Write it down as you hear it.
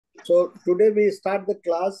So today we start the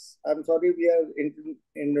class. I'm sorry, we are in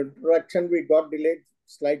introduction, we got delayed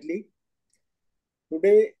slightly.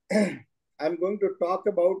 Today, I'm going to talk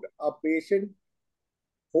about a patient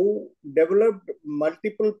who developed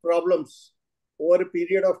multiple problems over a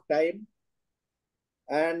period of time.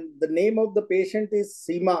 And the name of the patient is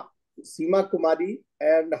Seema Kumari,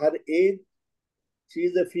 and her age, she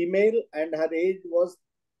is a female, and her age was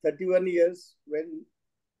 31 years when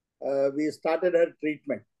we started her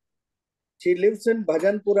treatment. She lives in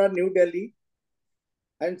Bhajanpura, New Delhi,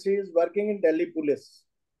 and she is working in Delhi Police.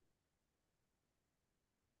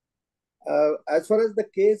 As far as the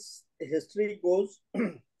case history goes,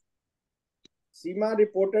 Seema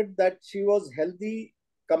reported that she was healthy,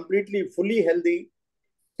 completely, fully healthy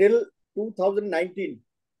till 2019.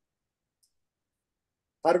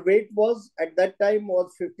 Her weight was at that time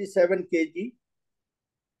was 57 kg.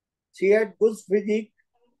 She had good physique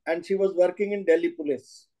and she was working in Delhi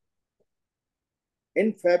Police.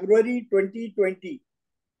 In February 2020,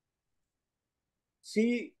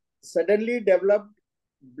 she suddenly developed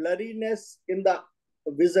blurriness in the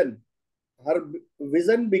vision. Her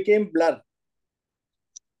vision became blur.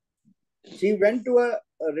 She went to a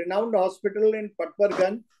renowned hospital in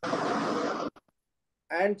Patparganj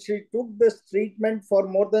and she took this treatment for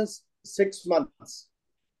more than 6 months.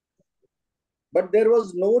 But there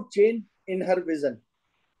was no change in her vision.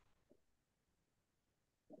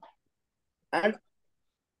 And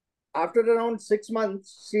after around 6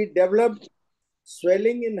 months, she developed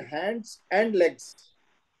swelling in hands and legs.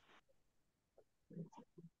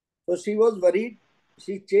 So she was worried.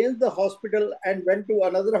 She changed the hospital and went to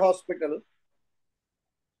another hospital.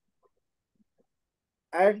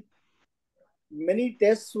 And many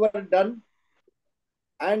tests were done.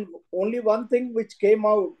 And only one thing which came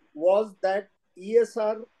out was that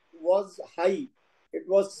ESR was high. It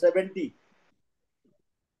was 70.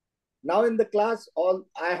 Now in the class,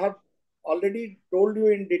 I have already told you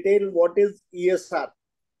in detail what is ESR.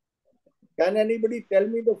 Can anybody tell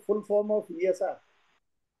me the full form of ESR?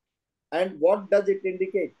 And what does it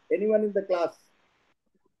indicate? Anyone in the class?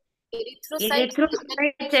 Erythrocyte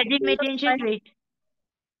sedimentation rate.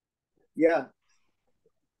 Yeah.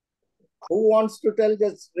 Who wants to tell?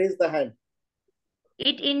 Just raise the hand.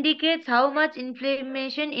 It indicates how much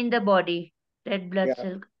inflammation in the body, red blood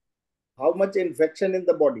cell. How much infection in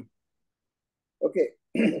the body. Okay.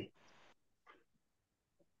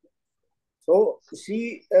 So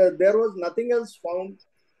there was nothing else found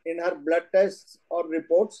in her blood tests or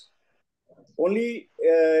reports. Only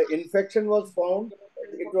infection was found.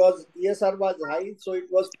 It was ESR was high, so it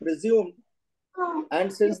was presumed.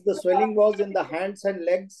 And since the swelling was in the hands and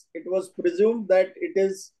legs, it was presumed that it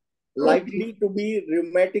is likely to be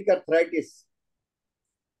rheumatic arthritis.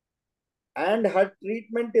 And her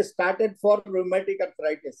treatment is started for rheumatic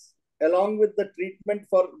arthritis, along with the treatment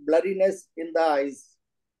for blurriness in the eyes.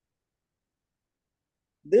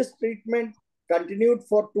 This treatment continued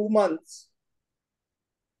for 2 months.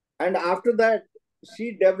 And after that,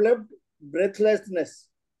 she developed breathlessness.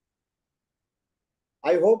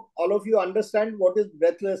 I hope all of you understand what is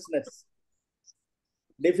breathlessness.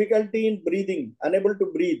 Difficulty in breathing, unable to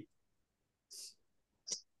breathe.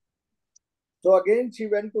 So again, she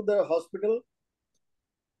went to the hospital.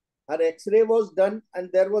 Her X-ray was done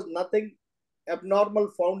and there was nothing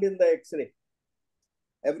abnormal found in the X-ray.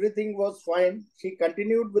 Everything was fine. She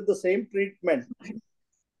continued with the same treatment.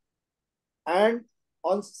 And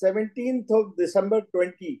on 17th of December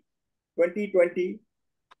 2020,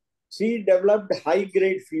 she developed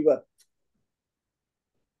high-grade fever.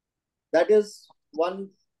 That is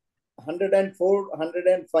 104,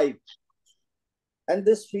 105. And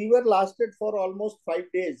this fever lasted for almost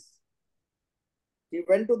 5 days. She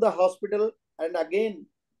went to the hospital and again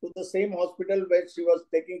to the same hospital where she was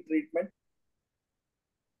taking treatment.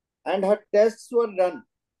 And her tests were done.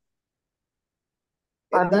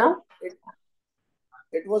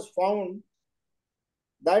 It was found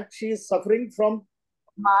that she is suffering from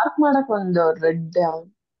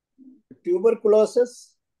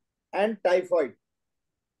tuberculosis and typhoid.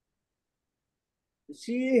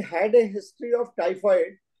 She had a history of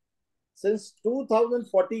typhoid since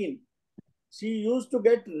 2014. She used to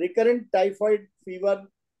get recurrent typhoid fever.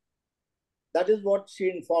 That is what she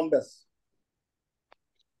informed us.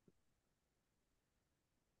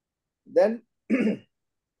 Then,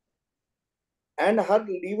 and her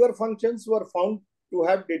liver functions were found to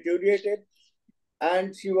have deteriorated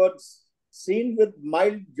and she was seen with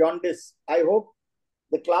mild jaundice. I hope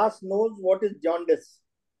the class knows what is jaundice.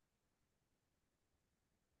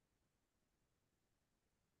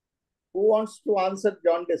 Who wants to answer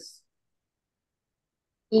jaundice?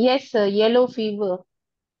 Yes, sir. Yellow fever.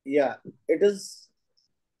 Yeah, it is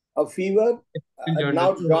a fever.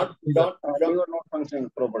 Now, Liver not functioning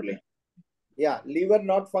properly. Yeah, liver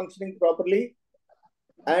not functioning properly.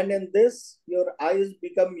 And in this, your eyes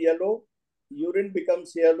become yellow, urine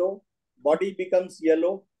becomes yellow, body becomes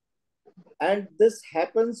yellow. And this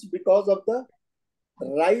happens because of the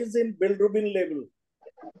rise in bilirubin level.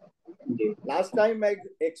 Last time I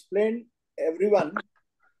explained everyone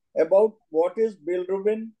about what is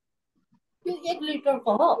bilirubin.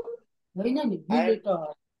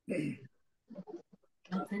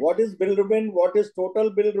 What is bilirubin, what is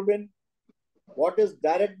total bilirubin, what is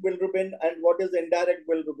direct bilirubin, and what is indirect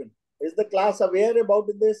bilirubin. Is the class aware about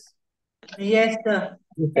this? Yes, sir.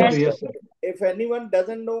 Yes, sir. If anyone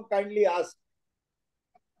doesn't know, kindly ask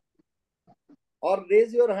or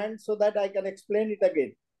raise your hand so that I can explain it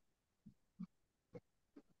again.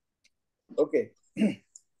 Okay.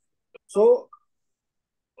 So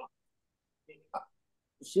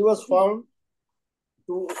she was found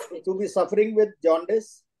to be suffering with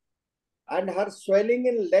jaundice, and her swelling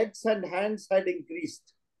in legs and hands had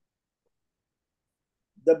increased.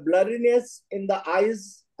 The blurriness in the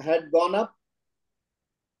eyes had gone up,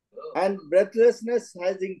 and breathlessness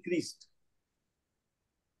has increased.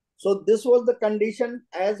 So this was the condition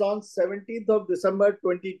as on 17th of December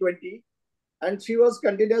 2020, and she was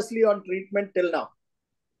continuously on treatment till now.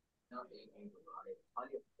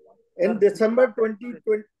 In December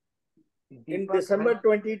 2020,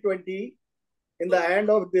 in the end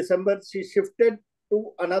of December, she shifted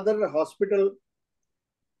to another hospital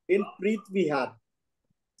in Preet Vihar,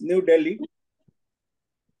 New Delhi.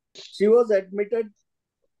 She was admitted.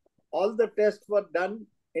 All the tests were done,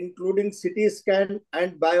 including CT scan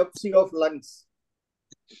and biopsy of lungs.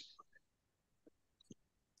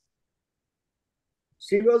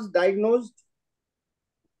 She was diagnosed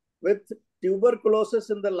with tuberculosis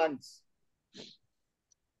in the lungs.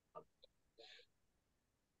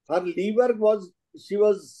 Her liver was,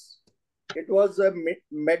 it was a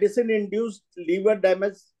medicine-induced liver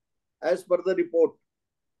damage as per the report.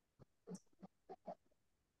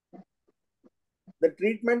 The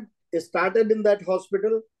treatment started in that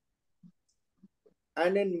hospital,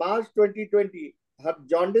 and in March 2020, her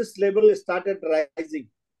jaundice level started rising.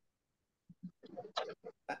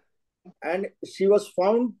 And she was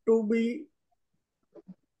found to be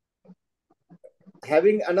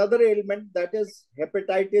having another ailment, that is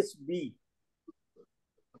hepatitis B.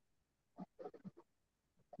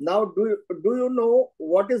 Now, do you know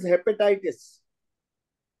what is hepatitis?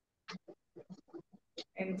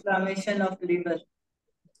 Inflammation of liver.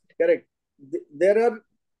 Correct. There are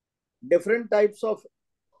different types of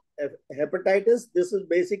hepatitis. This is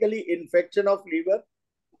basically infection of liver,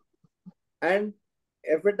 and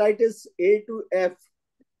hepatitis A to F.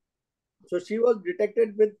 So she was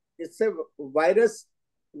detected with, it's a virus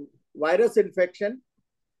infection,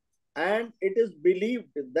 and it is believed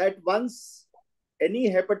that once any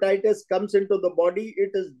hepatitis comes into the body,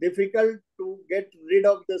 it is difficult to get rid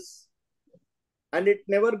of this, and it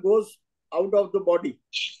never goes out of the body.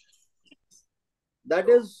 That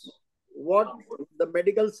is what the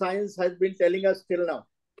medical science has been telling us till now.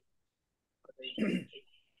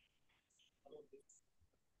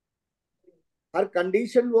 Her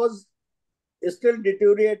condition was still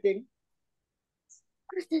deteriorating,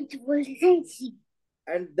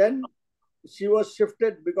 and then she was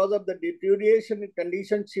shifted, because of the deterioration in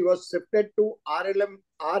condition, she was shifted to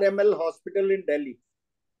RML hospital in Delhi.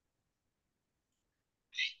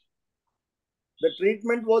 The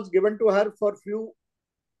treatment was given to her for few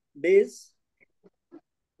days,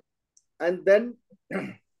 and then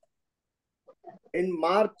in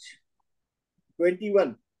March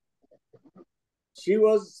 21, she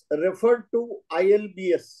was referred to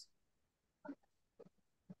ILBS,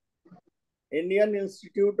 Indian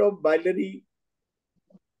Institute of Biliary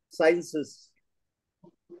Sciences.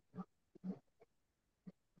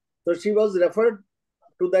 So she was referred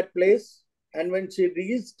to that place, and when she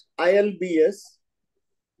reached ILBS,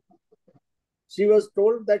 she was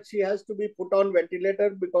told that she has to be put on ventilator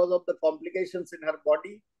because of the complications in her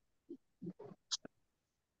body,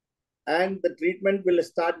 and the treatment will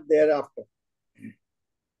start thereafter.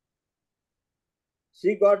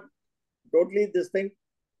 She got totally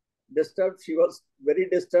disturbed. She was very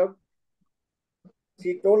disturbed.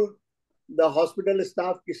 She told the hospital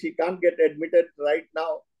staff that she can't get admitted right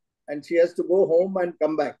now, and she has to go home and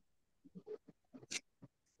come back.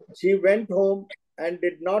 She went home and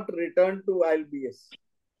did not return to ILBS.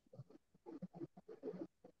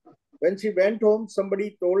 When she went home,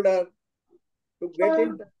 somebody told her to get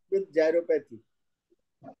in touch with gyropathy.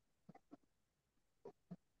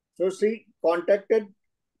 So she contacted,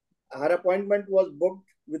 her appointment was booked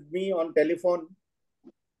with me on telephone.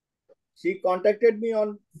 She contacted me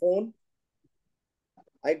on phone.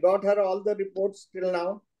 I got her all the reports till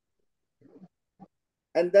now.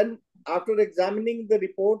 And then after examining the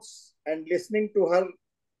reports and listening to her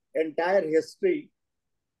entire history,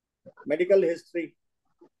 medical history,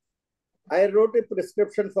 I wrote a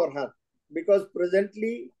prescription for her because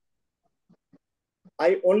presently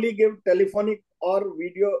I only give telephonic or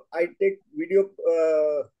video. I take video,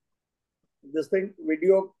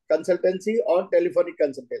 video consultancy or telephonic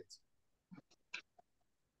consultancy.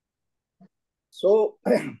 So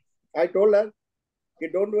I told her,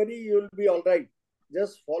 don't worry, you will be all right.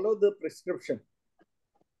 Just follow the prescription.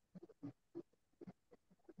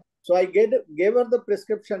 So I gave her the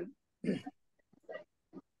prescription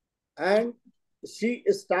and she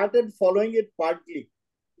started following it partly.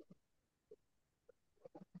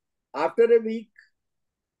 After a week,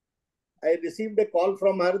 I received a call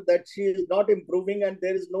from her that she is not improving and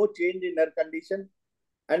there is no change in her condition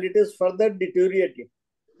and it is further deteriorating.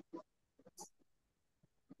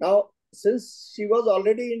 Now, since she was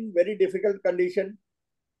already in very difficult condition,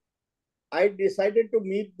 I decided to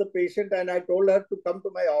meet the patient and I told her to come to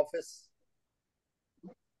my office.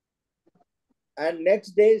 And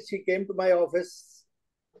next day she came to my office,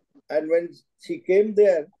 and when she came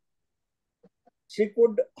there, she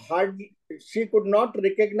could not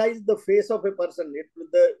recognize the face of a person.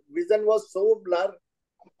 The vision was so blurred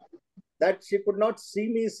that she could not see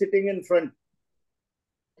me sitting in front.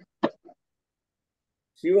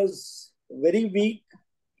 She was very weak,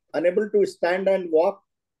 unable to stand and walk.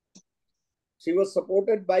 She was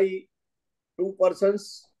supported by 2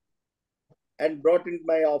 persons and brought into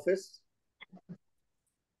my office.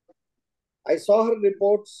 I saw her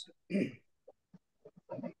reports, her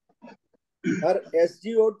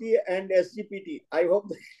SGOT and SGPT. I hope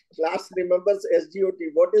the class remembers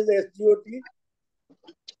SGOT. What is SGOT?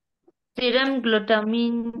 Serum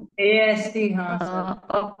glutamine. AST,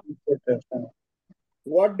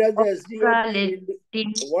 What does SGOT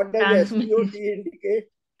indicate?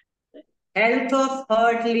 Health of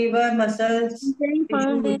heart, liver, muscles,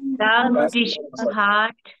 lungs, tissue,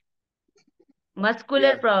 heart,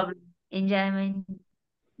 muscular problem, enzyme.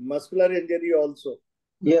 Muscular injury also.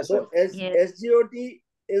 Yes, so SGOT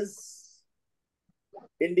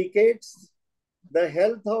indicates the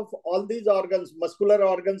health of all these organs, muscular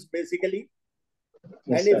organs basically.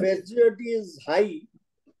 Yes, and if SGOT is high,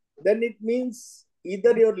 then it means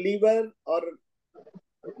either your liver or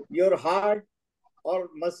your heart or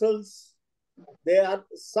muscles, they are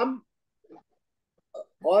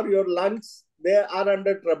or your lungs, they are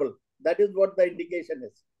under trouble. That is what the indication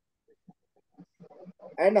is.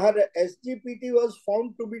 And her SGPT was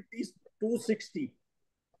found to be 260.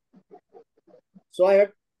 So I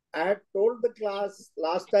had told the class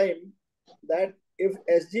last time that if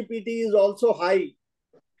SGPT is also high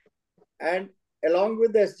and along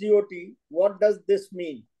with SGOT, what does this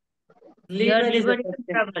mean? Your liver is in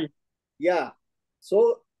trouble. Yeah.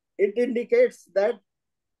 So it indicates that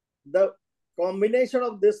the combination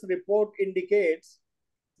of this report indicates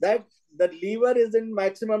that the liver is in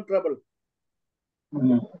maximum trouble.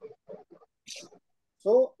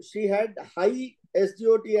 So she had high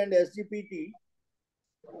SGOT and SGPT,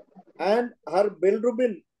 and her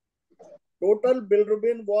bilirubin, total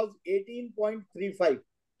bilirubin was 18.35.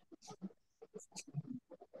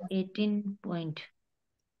 18 point.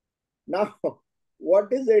 Now,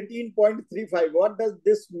 what is 18.35? What does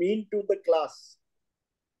this mean to the class?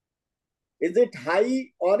 Is it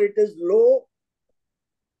high or it is low?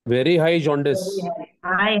 Very high jaundice.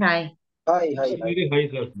 High. High. Very high,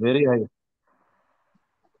 sir. Very high.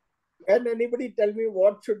 Can anybody tell me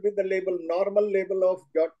what should be the label, normal label of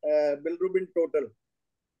bilirubin total?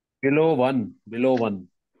 Below 1. Below 1.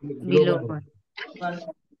 Below 1.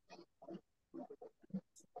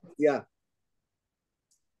 Yeah.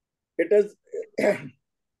 It is,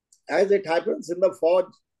 as it happens in the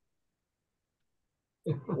forge,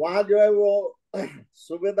 वहां जो है वो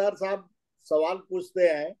सूबेदार साहब सवाल पूछते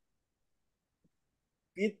हैं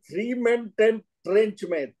कि 3-man ट्रेंच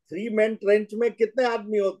में कितने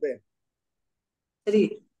आदमी होते हैं? 3.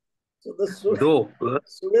 So the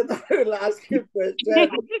सूबेदार will ask you question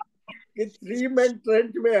कि 3-man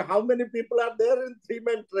trench में how many people are there in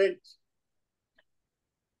 3-man trench?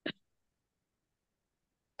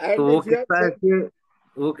 And तो वो कहता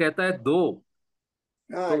है 2. तो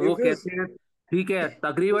वो कहते हैं ठीक है,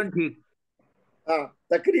 तकरीबन ठीक. हाँ,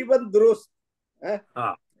 तकरीबन दुरुस्त.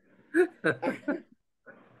 हाँ.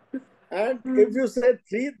 And if you say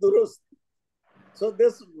 3 durust, so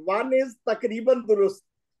this 1 is takriban durust.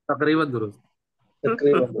 तकरीबन दुरुस्त.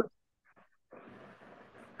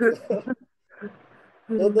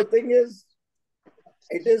 So the thing is,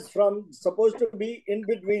 it is supposed to be in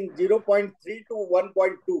between 0.3 to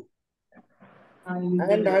 1.2.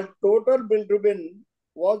 And her total bilirubin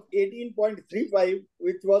was 18.35,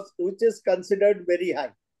 which is considered very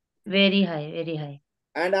high. Very high, very high.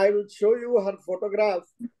 And I will show you her photograph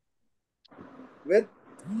with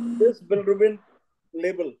this bilirubin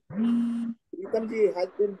label. Pritam ji has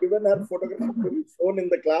been given her photograph to be shown in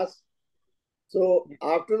the class. So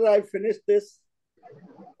after I finish this,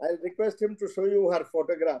 I'll request him to show you her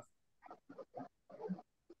photograph.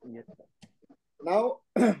 Yes. Now,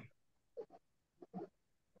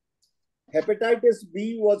 hepatitis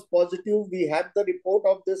B was positive. We have the report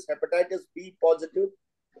of this hepatitis B positive.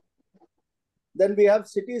 Then we have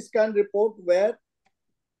CT scan report where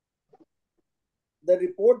the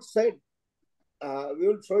report said, we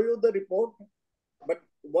will show you the report, but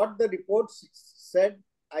what the report said,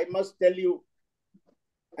 I must tell you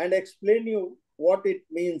and explain you what it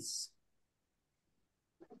means.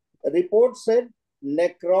 The report said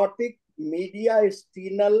necrotic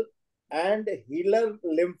mediastinal and healer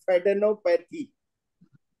lymphadenopathy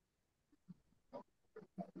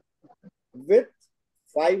with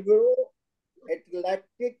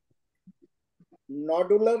fibroatlantic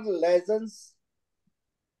nodular lesions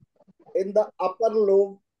in the upper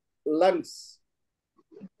lobe lungs.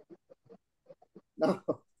 Now,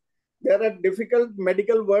 there are difficult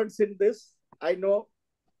medical words in this. I know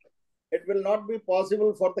it will not be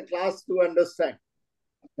possible for the class to understand.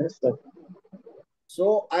 Yes, sir.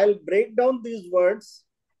 So I'll break down these words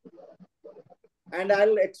and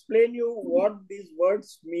I'll explain you what these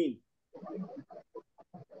words mean.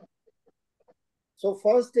 So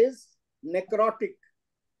first is necrotic.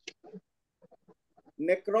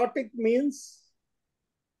 Necrotic means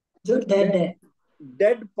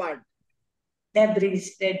dead part.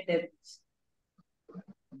 debris.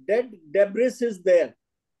 Dead debris is there.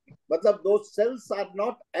 But those cells are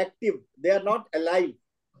not active. They are not alive.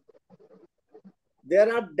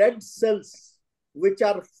 There are dead cells which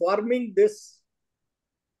are forming this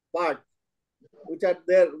part, which are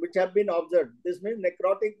there, which have been observed. This means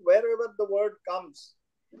necrotic, wherever the word comes,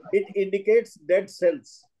 it indicates dead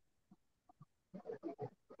cells.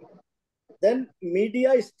 Then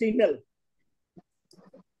mediastinal.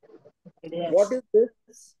 What is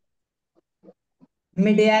this?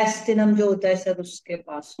 Mediastinum जो होता है sir उसके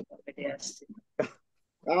पास mediastinum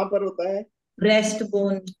कहाँ पर होता है? breast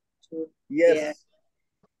bone. Yes.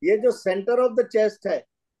 ये जो center of the chest है,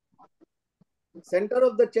 center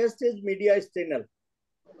of the chest is mediastinal.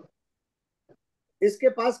 इसके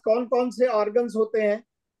पास कौन कौन से organs होते हैं?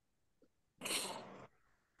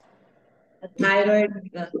 Thyroid,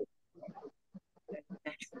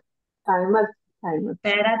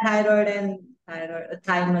 parathyroid and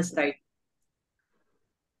thymus, right?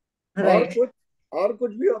 Right. और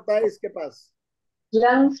कुछ भी होता है इसके पास.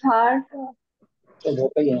 Lungs, heart.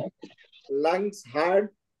 Lungs,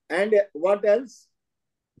 heart, and what else?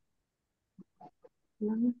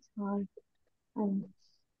 Lungs, heart.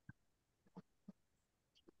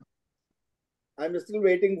 I'm still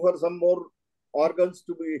waiting for some more organs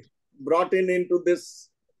to be brought into this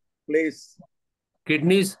place.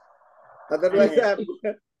 Kidneys. Otherwise,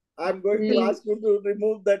 I'm going to ask you to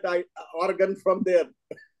remove that organ from there.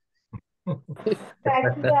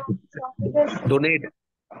 Donate.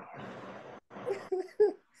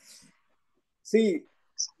 See,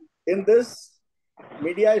 in this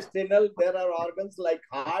mediastinal, there are organs like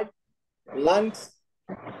heart, lungs,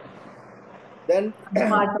 then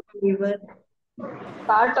Part of liver.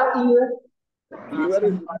 Part of liver. Liver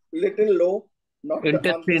is little low, not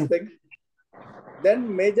on this thing.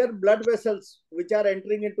 Then major blood vessels which are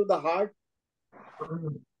entering into the heart.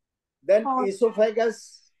 Then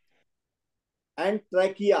esophagus and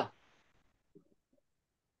trachea.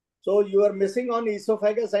 So you are missing on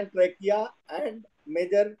esophagus and trachea and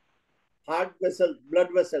major heart vessels, blood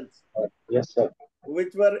vessels. Yes, sir.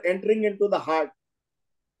 Which were entering into the heart.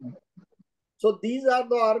 So these are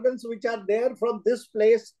the organs which are there from this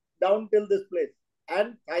place down till this place,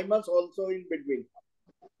 and thymus also in between.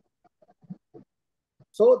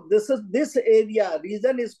 So this area,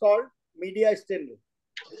 region is called mediastinal.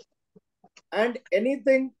 And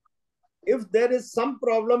anything, if there is some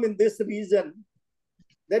problem in this region,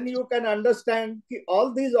 then you can understand that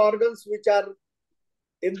all these organs which are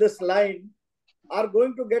in this line are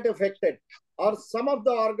going to get affected, or some of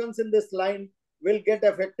the organs in this line will get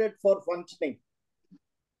affected for functioning.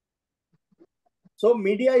 So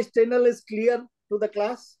mediastinal is clear to the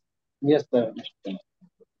class? Yes, sir.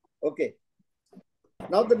 Okay.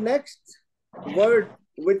 Now the next word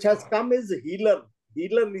which has come is healer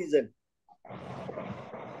region.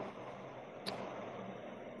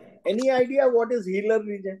 Any idea what is healer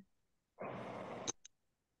region?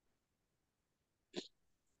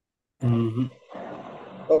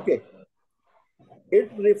 Okay.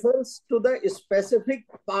 It refers to the specific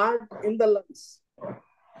part in the lungs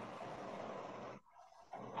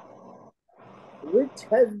which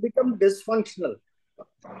has become dysfunctional.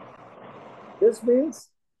 This means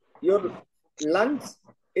your lungs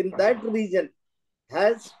in that region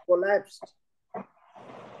has collapsed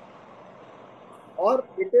or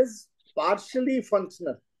it is partially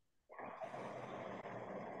functional.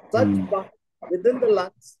 Such part within the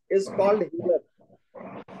lungs is called healer.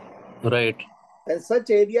 Right. And such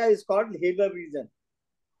area is called healer region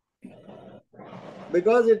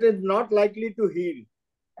because it is not likely to heal.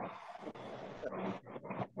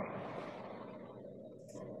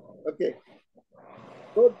 Okay.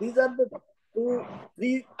 So these are the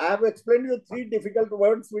three, I have explained you three difficult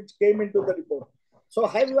words which came into the report. So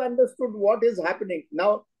have you understood what is happening?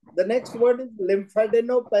 Now, the next word is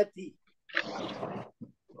lymphadenopathy.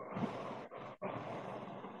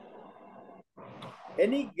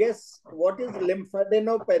 Any guess what is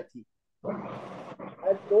lymphadenopathy?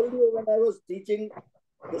 I told you when I was teaching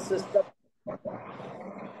the system.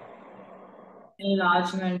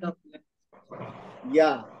 Enlargement of lymph.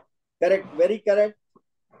 Yeah, correct. Very correct.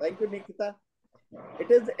 Thank you, Nikita. It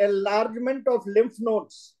is enlargement of lymph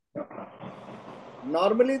nodes.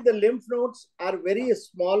 Normally, the lymph nodes are very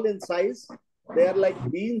small in size. They are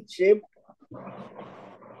like bean shaped,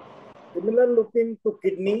 similar looking to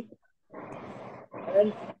kidney.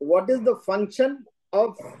 And what is the function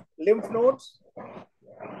of lymph nodes?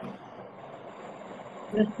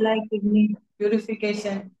 Just like kidney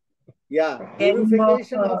purification. Yeah,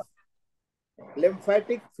 purification of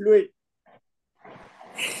lymphatic fluid.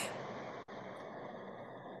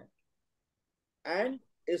 And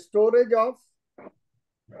storage of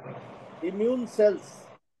immune cells.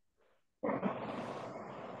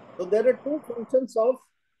 So there are two functions of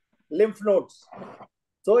lymph nodes.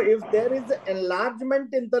 So if there is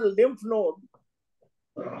enlargement in the lymph node,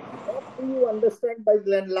 what do you understand by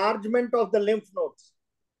the enlargement of the lymph nodes?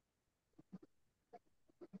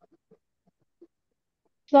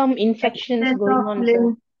 Some infections Excess going of on, sir.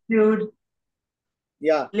 lymph fluid.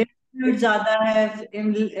 Yeah. lymph fluid ज्यादा है,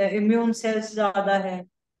 immune cells ज्यादा है.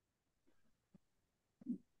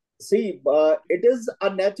 See, it is a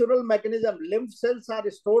natural mechanism. Lymph cells are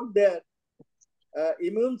stored there.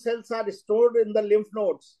 Immune cells are stored in the lymph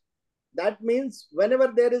nodes. That means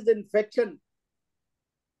whenever there is infection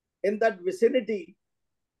in that vicinity,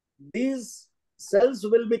 these cells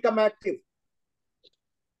will become active.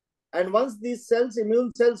 And once these cells,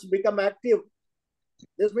 immune cells become active,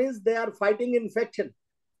 this means they are fighting infection.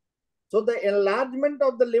 So the enlargement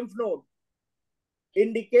of the lymph node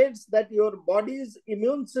indicates that your body's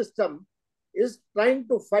immune system is trying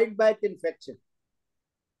to fight back infection.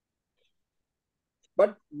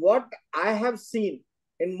 But what I have seen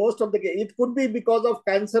in most of the cases, it could be because of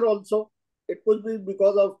cancer also. It could be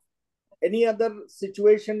because of any other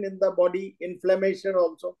situation in the body, inflammation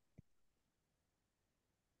also.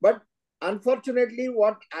 But unfortunately,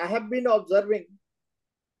 what I have been observing,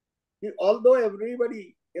 although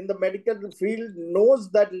everybody in the medical field knows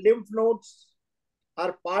that lymph nodes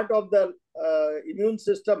are part of the immune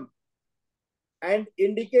system and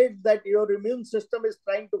indicate that your immune system is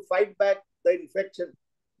trying to fight back the infection.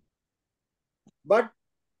 But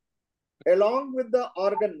along with the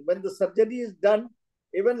organ, when the surgery is done,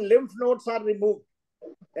 even lymph nodes are removed.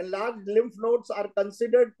 Enlarged lymph nodes are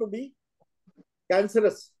considered to be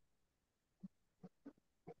cancerous.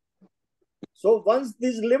 So once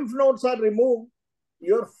these lymph nodes are removed,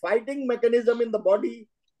 your fighting mechanism in the body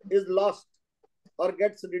is lost or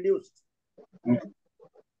gets reduced.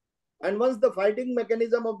 And once the fighting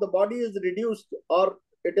mechanism of the body is reduced or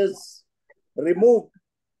it is removed,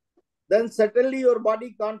 then certainly your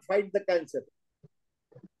body can't fight the cancer.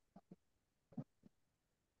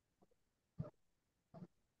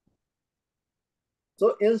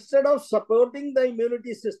 So instead of supporting the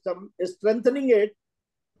immunity system, strengthening it,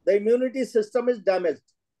 the immunity system is damaged.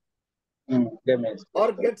 Damaged.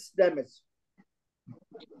 Or gets damaged.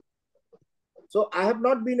 So I have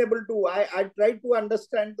not been able to, I tried to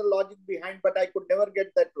understand the logic behind, but I could never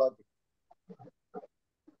get that logic.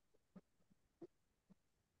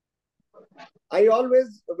 I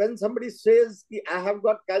always, when somebody says, I have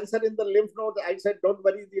got cancer in the lymph node, I said, don't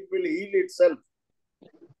worry, it will heal itself.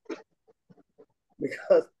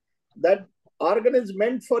 Because that organ is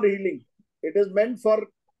meant for healing. It is meant for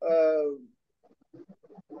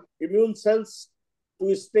immune cells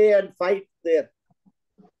to stay and fight there.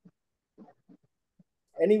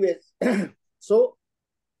 Anyways, so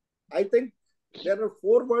I think There are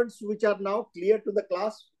 4 words which are now clear to the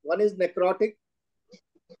class. One is necrotic.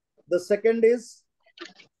 The second is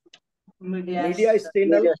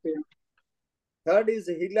mediastinal. Third is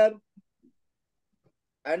healer.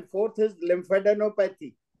 And fourth is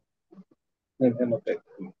lymphadenopathy.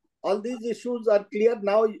 All these issues are clear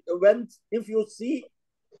now. If you see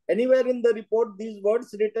anywhere in the report these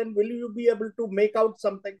words written, will you be able to make out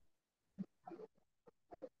something?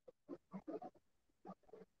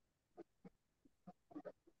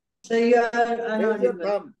 So you are Raise your unaudible.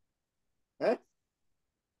 thumb. Huh?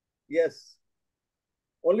 Yes.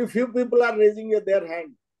 Only few people are raising their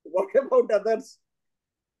hand. What about others?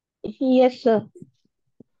 Yes, sir.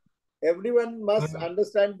 Everyone must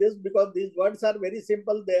understand this because these words are very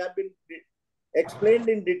simple. They have been explained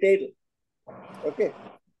in detail. Okay.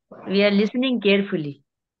 We are listening carefully.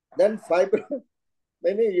 Then fibro.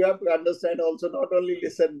 Many you have to understand also, not only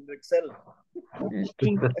listen, excel.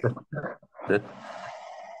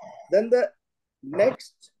 Then the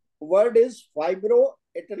next word is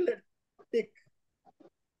fibroatelectic.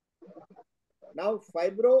 Now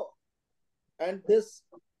fibro and this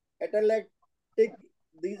atelectic,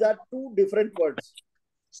 these are 2 different words.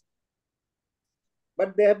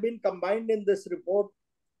 But they have been combined in this report.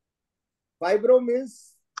 Fibro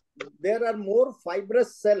means there are more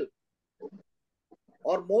fibrous cells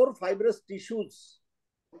or more fibrous tissues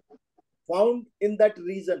found in that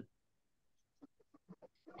region.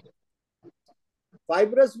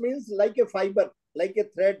 Fibrous means like a fiber, like a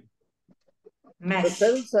thread. Mesh. The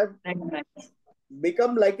cells have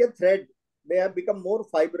become like a thread. They have become more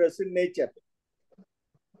fibrous in nature.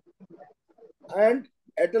 And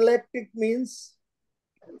atelectic means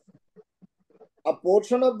a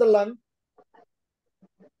portion of the lung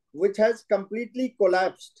which has completely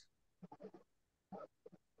collapsed,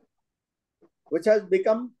 which has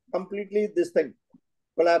become completely this thing,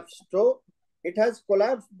 collapsed. So it has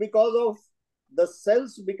collapsed because of the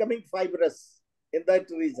cells becoming fibrous in that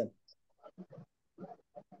region.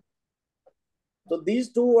 So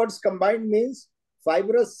these 2 words combined means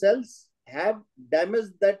fibrous cells have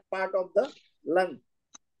damaged that part of the lung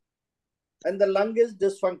and the lung is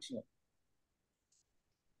dysfunctional.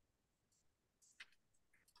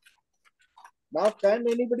 Now, can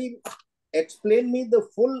anybody explain me the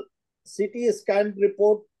full CT scan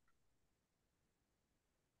report?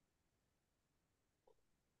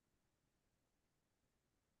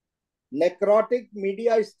 Necrotic,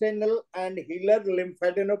 mediastinal, and healer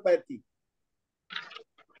lymphadenopathy.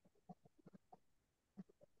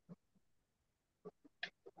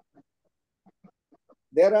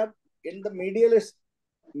 There are in the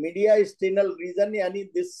mediastinal region, yani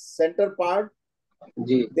this center part,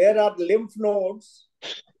 there are lymph nodes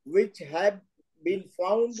which have been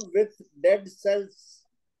found with dead cells.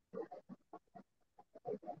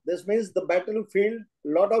 This means the battlefield,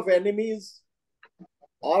 lot of enemies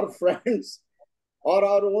or friends or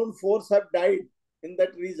our own force have died in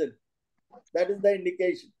that region. That is the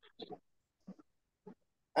indication.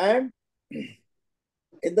 And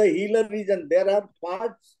in the healer region, there are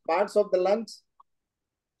parts of the lungs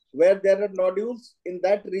where there are nodules. In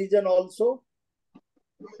that region also,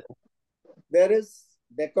 there is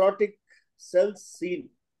necrotic cells seen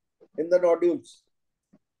in the nodules.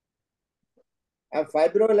 And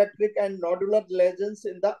fibroelectric and nodular lesions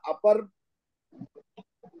in the upper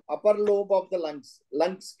lobe of the lungs.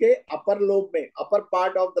 Lungs के upper lobe में, upper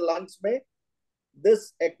part of the lungs में,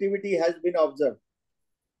 this activity has been observed.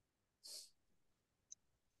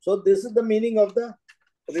 So this is the meaning of the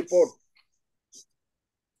report.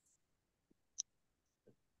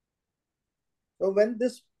 So when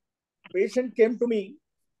this patient came to me,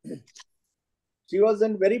 she was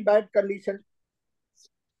in very bad condition.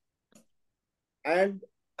 And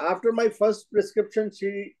after my first prescription,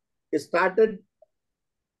 she started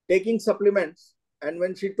taking supplements. And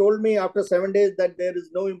when she told me after 7 days that there is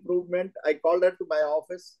no improvement, I called her to my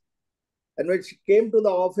office. And when she came to the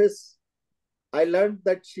office, I learned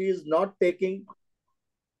that she is not taking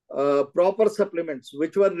proper supplements,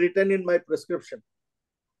 which were written in my prescription.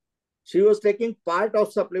 She was taking part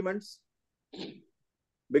of supplements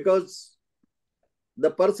because the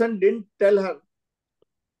person didn't tell her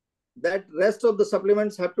that rest of the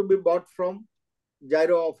supplements have to be bought from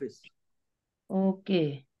gyro office.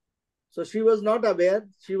 Okay. So she was not aware.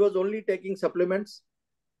 She was only taking supplements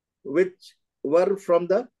which were from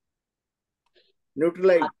the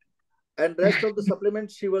Nutrilite, and rest of the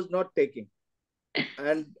supplements she was not taking.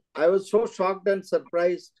 And I was so shocked and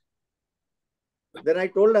surprised. Then I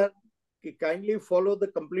told her, kindly follow the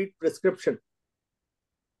complete prescription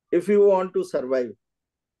if you want to survive.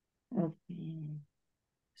 Okay.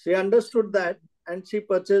 She understood that and she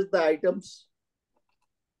purchased the items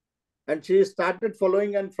And she started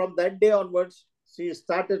following, and from that day onwards, she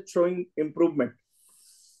started showing improvement.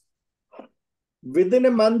 Within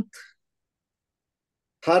a month,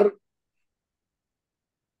 her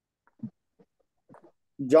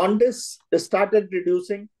jaundice started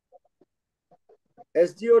reducing.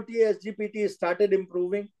 SGOT, SGPT started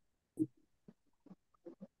improving.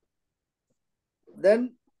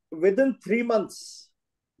 Then within 3 months,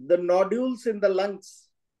 the nodules in the lungs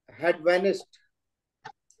had vanished.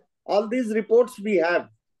 All these reports we have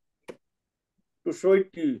to show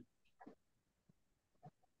it to you.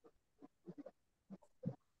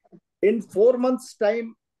 In 4 months'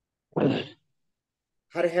 time,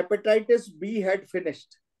 her hepatitis B had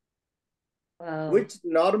finished, Wow. which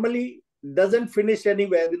normally doesn't finish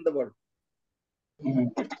anywhere in the world.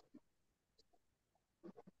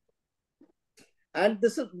 And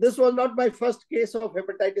this was not my first case of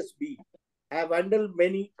hepatitis B. I have handled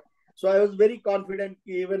many, so I was very confident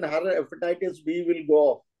even her hepatitis B will go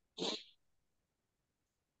off.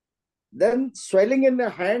 Then swelling in the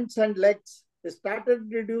hands and legs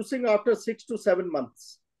started reducing after 6 to 7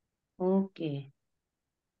 months. Okay.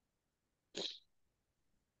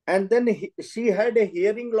 And then she had a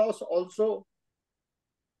hearing loss also.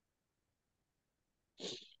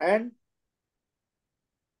 And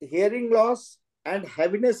hearing loss and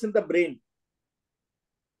heaviness in the brain.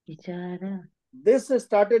 Bichara. This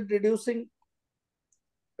started reducing.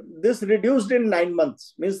 This reduced in 9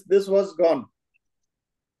 months, means this was gone.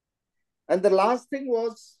 And the last thing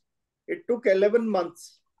was, it took 11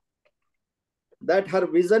 months that her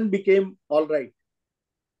vision became all right.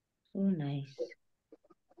 So nice.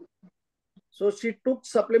 So she took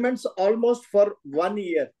supplements almost for 1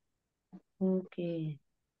 year. Okay.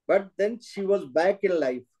 But then she was back in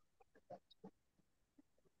life.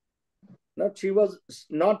 Not she was,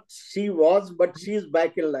 but she is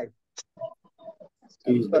back in life.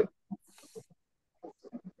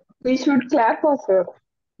 We should clap for her.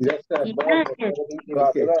 Yes, sir. Yes.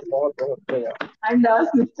 Okay. And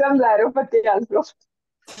System Laropathy also.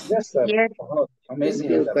 Yes, sir. Yes.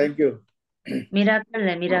 Amazing. Thank you. Miracle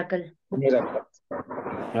है, miracle. Miracle.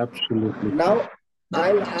 Absolutely. Now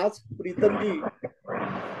I'll ask Pritamji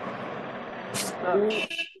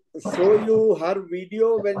to show you her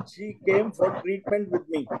video when she came for treatment with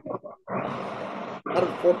me. Her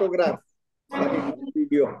photograph, sorry, not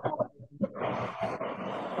video.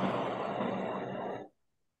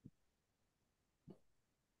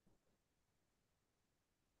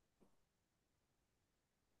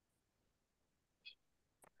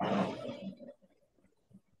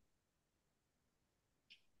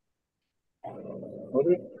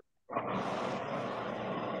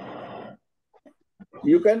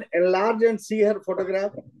 You can enlarge and see her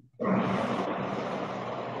photograph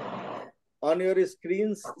on your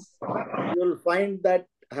screens. You'll find that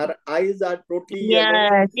her eyes are totally yellow.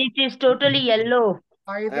 Yes, it is totally yellow.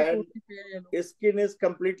 And skin is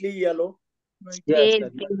completely yellow. Yes, Pale, sir.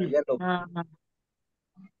 pale. Yellow.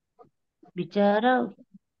 Bichara.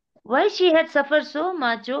 Why she had suffered so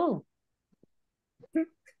much? Oh.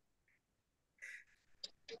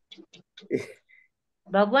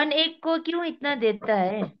 भगवान एक को क्यों इतना देता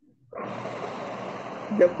है?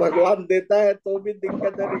 जब भगवान देता है तो भी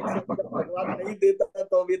दिक्कत है, रिक्शा जब भगवान नहीं देता है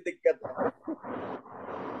तो भी दिक्कत है.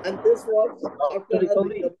 And this was after her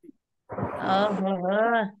recovery.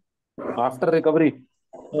 After recovery.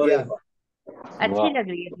 Yeah. अच्छी लग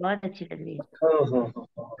रही है, बहुत अच्छी लग रही है.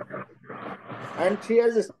 And she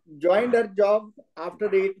has joined her job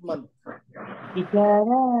after 8 months.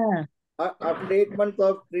 बिचारा. After 8 months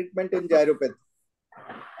of treatment in gyropathy.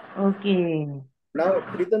 Okay. Now,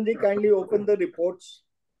 Pritamji, kindly open the reports.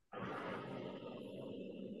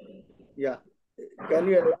 Yeah. Can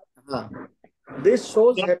you? This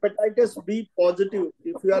shows hepatitis B positive,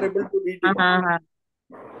 if you are able to read it.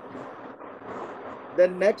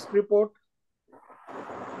 Then next report.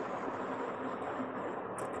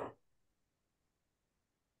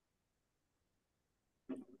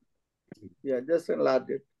 Yeah, just enlarge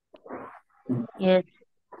it. Yes.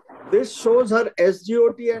 This shows her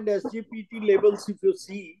SGOT and SGPT levels. If you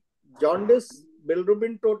see, jaundice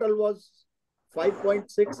bilirubin total was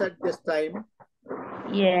 5.6 at this time.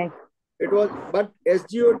 Yes. It was, but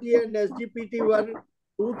SGOT and SGPT were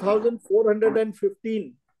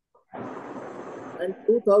 2,415 and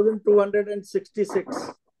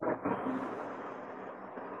 2,266.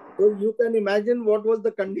 So you can imagine what was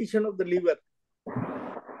the condition of the liver,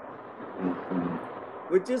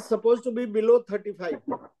 which is supposed to be below 35.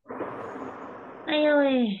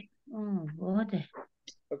 बहुत है.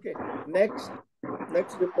 Okay, next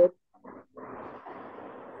report.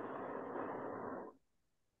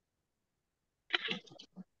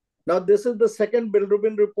 Now, this is the second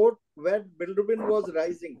bilirubin report where bilirubin was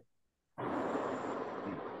rising.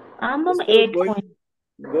 Ma'am, This was 8 points.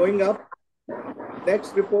 going up.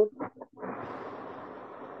 Next report.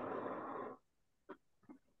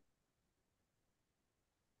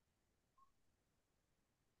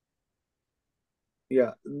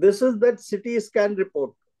 Yeah, this is that CT scan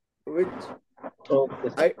report, which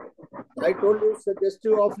Okay. I told you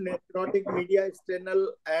suggestive of necrotic mediastinal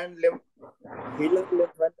and hilar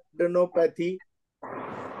lymphadenopathy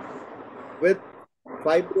with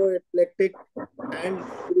fibroepileptic and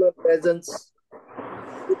vascular presence.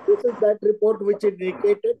 So this is that report which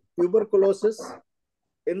indicated tuberculosis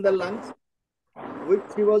in the lungs, which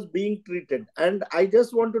she was being treated. And I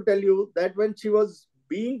just want to tell you that when she was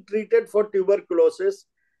being treated for tuberculosis,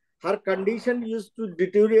 her condition used to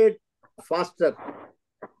deteriorate faster.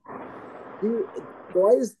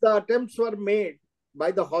 Twice the attempts were made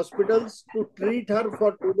by the hospitals to treat her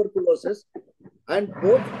for tuberculosis, and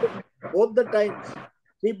both the times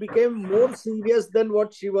she became more serious than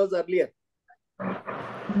what she was earlier.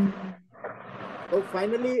 So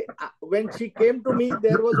finally, when she came to me,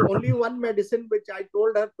 there was only one medicine which I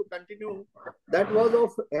told her to continue. That was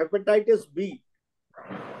of hepatitis B.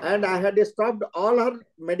 And I had stopped all her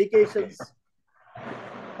medications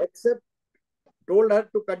except told her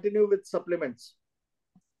to continue with supplements.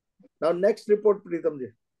 Now, next report, Pritam ji.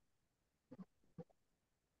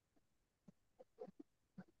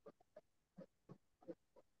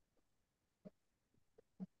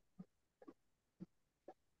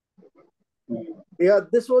 Yeah,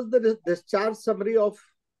 this was the discharge summary of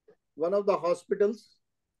one of the hospitals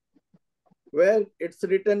where it's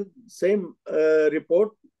written same report,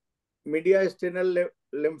 mediastinal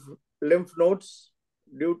lymph nodes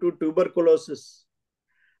due to tuberculosis.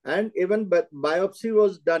 And even biopsy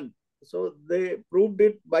was done. So they proved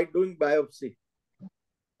it by doing biopsy.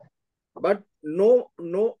 But no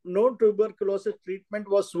tuberculosis treatment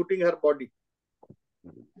was suiting her body.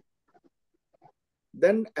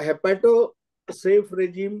 Then hepato-safe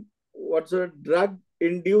regime, what's a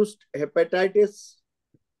drug-induced hepatitis,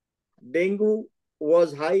 dengue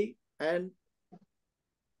was high, and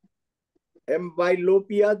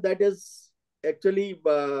amblyopia, that is actually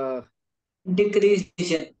Decreased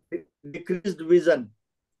vision. decreased vision.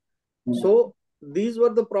 So these were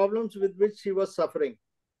the problems with which she was suffering.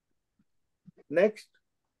 Next.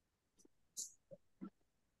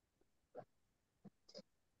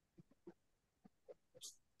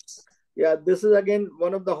 Yeah, this is again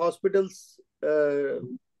one of the hospital's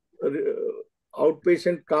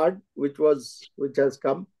outpatient card, which has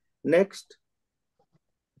come. Next.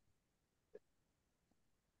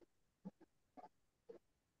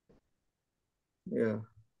 Yeah,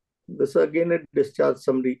 this is again a discharge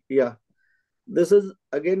summary. Yeah, this is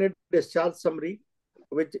again a discharge summary,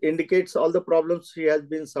 which indicates all the problems she has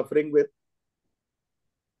been suffering with.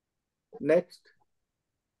 Next.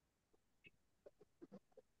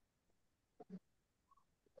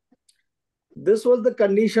 This was the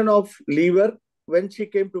condition of liver when she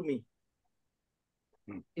came to me.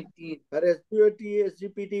 Her SGOT,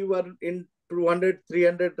 SGPT were in 200,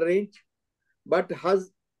 300 range. But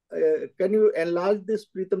can you enlarge this,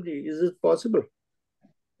 Pritam ji? Is it possible?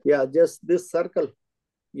 Yeah, just this circle.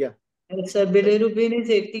 Yeah. So bilirubin is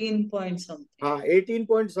 18 point something. 18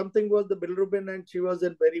 point something was the bilirubin, and she was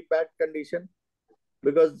in very bad condition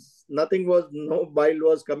because no bile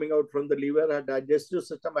was coming out from the liver. Her digestive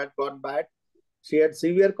system had gone bad. She had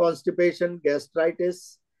severe constipation,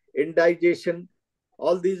 gastritis, indigestion,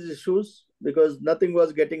 all these issues because nothing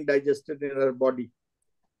was getting digested in her body.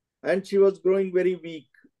 And she was growing very weak,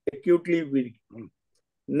 acutely weak.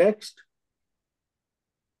 Next.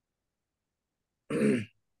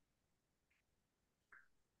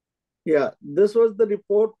 Yeah, this was the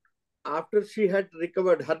report after she had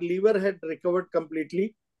recovered. Her liver had recovered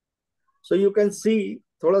completely. So you can see,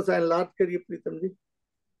 thoda sa enlarge kariye, Pritam ji.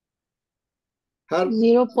 Her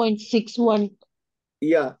 0.61.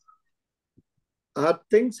 Yeah, her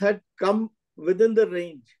things had come within the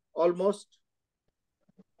range almost,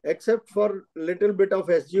 except for little bit of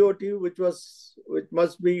SGOT, which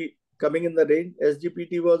must be coming in the range.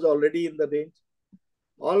 SGPT was already in the range.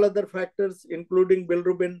 All other factors, including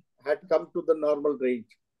bilirubin, had come to the normal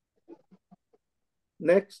range.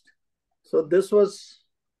 Next. So this was.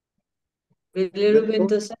 bilirubin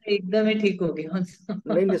तो sir एकदम ही ठीक हो गया.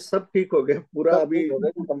 नहीं सब ठीक हो गया पूरा अभी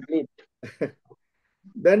complete.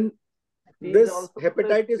 Then this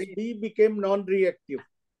hepatitis B became non-reactive.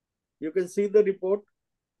 You can see the report.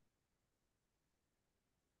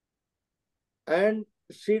 And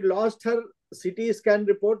she lost her CT scan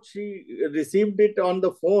report. She received it on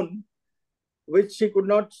the phone which she could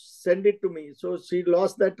not send it to me. So she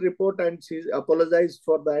lost that report and she apologized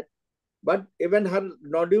for that. But even her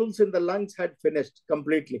nodules in the lungs had finished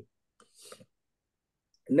completely.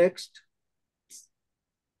 Next.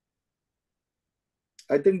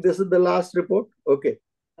 I think this is the last report. Okay.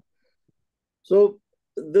 So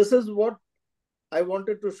this is what I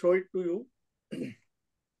wanted to show it to you.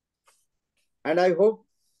 And I hope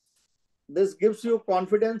this gives you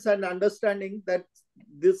confidence and understanding that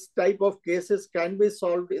this type of cases can be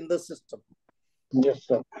solved in the system. Yes,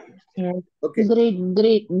 sir. Yes. Okay.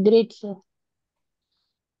 Great, sir.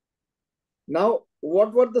 Now,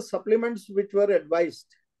 what were the supplements which were advised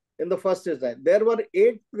in the first design? There were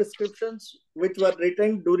 8 prescriptions which were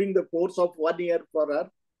written during the course of 1 year for her.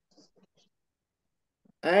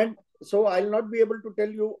 And so I'll not be able to tell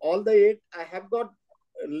you all the 8. I have got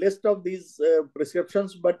a list of these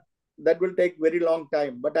prescriptions, but that will take very long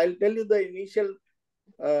time. But I'll tell you the initial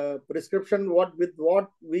prescription with what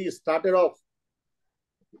we started off.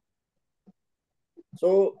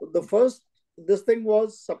 So the first, this thing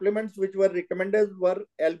was supplements which were recommended were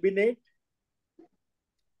albinate,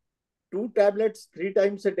 2 tablets 3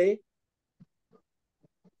 times a day,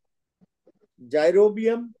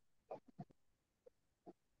 gyrobium,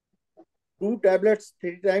 2 tablets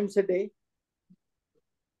 3 times a day,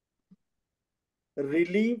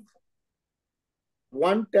 relieve,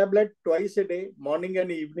 1 tablet twice a day, morning and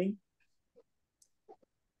evening,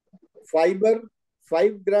 fiber,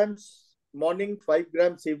 5 grams morning, 5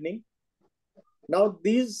 grams evening. Now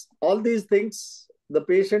all these things, the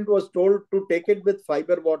patient was told to take it with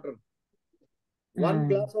fiber water. 1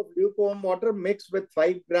 glass of lukewarm water mixed with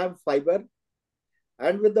 5 gram fiber,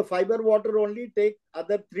 and with the fiber water only take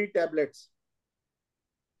other 3 tablets.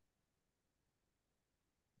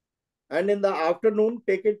 And in the afternoon,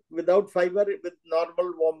 take it without fiber with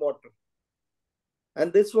normal warm water.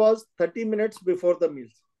 And this was 30 minutes before the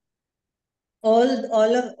meals. All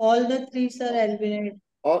the 3, sir, albinate.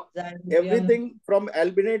 Everything from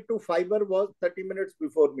albinate to fiber was 30 minutes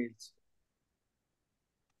before meals.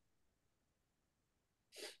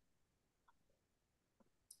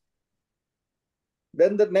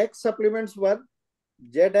 Then the next supplements were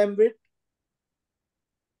Z-Amvit,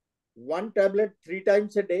 1 tablet 3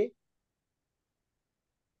 times a day,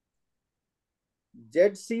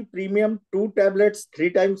 ZC Premium, 2 tablets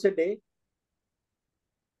 3 times a day,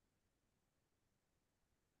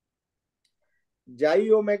 Jai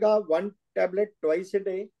Omega, 1 tablet twice a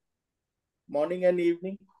day, morning and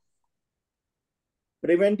evening,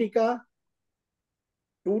 Preventica,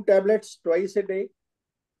 2 tablets twice a day,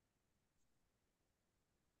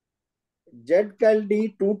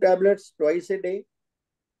 Z-Cal-D, 2 tablets twice a day,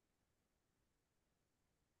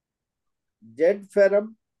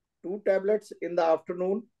 Z-Ferrum, 2 tablets in the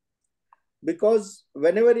afternoon, because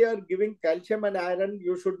whenever you are giving calcium and iron,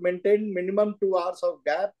 you should maintain minimum 2 hours of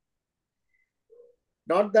gap.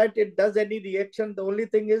 Not that it does any reaction. The only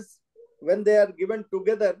thing is when they are given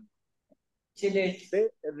together, they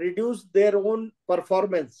reduce their own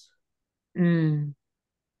performance.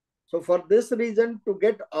 So for this reason, to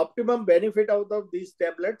get optimum benefit out of these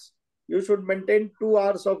tablets, you should maintain 2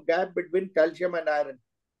 hours of gap between calcium and iron.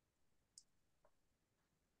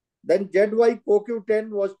 Then ZY CoQ10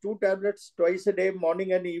 was 2 tablets twice a day,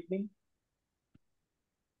 morning and evening.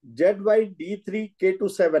 ZY D3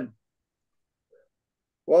 K27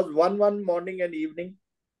 was 1 morning and evening.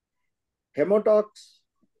 Hemotox,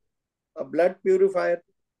 a blood purifier,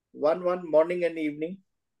 1 morning and evening.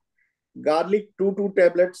 Garlic, 2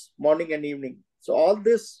 tablets morning and evening. So all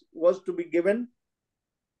this was to be given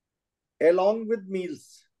along with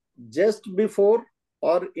meals, just before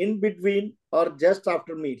or in between or just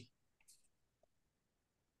after meal.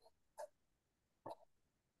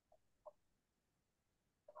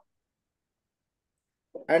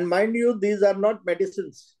 And mind you, these are not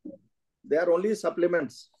medicines. They are only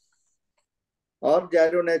supplements or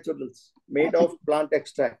gyronaturals made of plant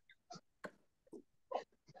extract.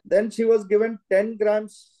 Then she was given 10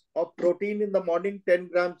 grams of protein in the morning, 10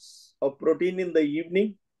 grams of protein in the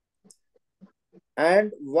evening,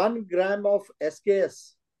 and 1 gram of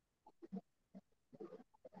SKS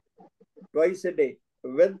twice a day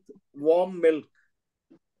with warm milk.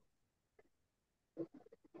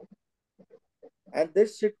 And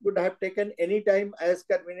this she could have taken any time as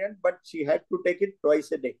convenient, but she had to take it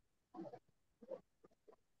twice a day.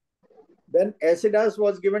 Then Acidas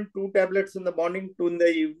was given 2 tablets in the morning, 2 in the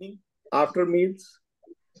evening after meals.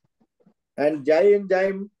 And Jai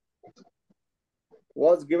Enzyme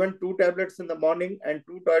was given 2 tablets in the morning and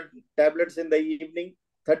 2 tablets in the evening,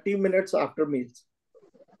 30 minutes after meals.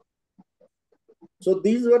 So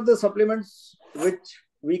these were the supplements which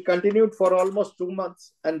We continued for almost 2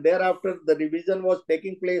 months, and thereafter the revision was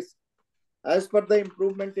taking place as per the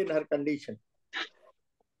improvement in her condition.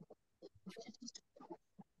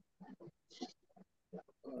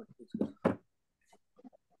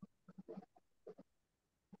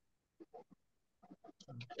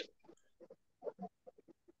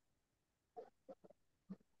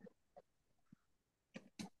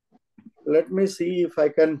 Let me see if I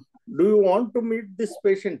can. Do you want to meet this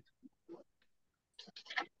patient?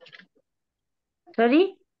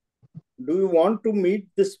 Sorry? Do you want to meet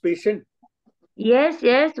this patient? Yes,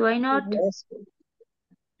 yes, why not? Yes.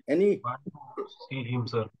 Any? See him,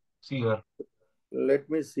 sir. See her. Let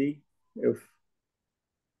me see if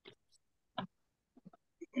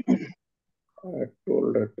I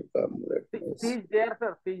told her to come. She's there,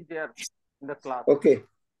 sir. She's there in the class. Okay.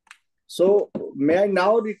 So may I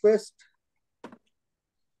now request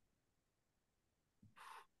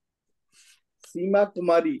Seema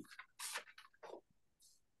Kumari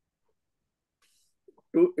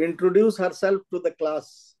to introduce herself to the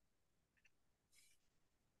class.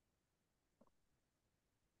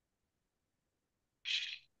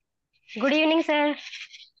 Good evening, sir.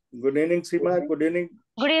 Good evening, Seema. Good evening.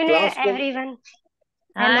 Good evening, Class everyone.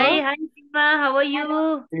 Hi, Hello. hi, Sima. How are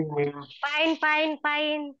you? Fine, fine,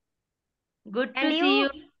 fine. Good to And see you?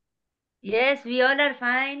 you. Yes, we all are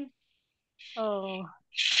fine. Oh,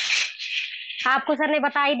 आपको sir ने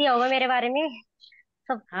बता ही दिया होगा मेरे बारे में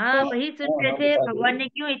हाँ, सबको। वही सुन रहे थे, भगवान ने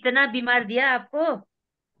क्यों इतना बीमार दिया आपको?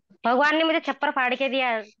 भगवान ने मुझे छप्पर फाड़ के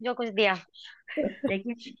दिया जो कुछ दिया।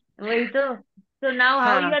 लेकिन वही तो नाउ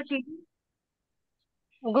हाउ यू हाँ, are feeling?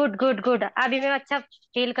 Good good good. अभी मैं अच्छा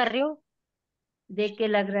फील कर रही हूँ। देख के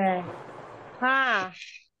लग रहा है। हाँ,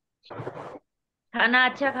 खाना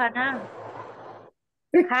अच्छा खाना।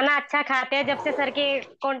 खाना अच्छा खाते हैं, जब से सर के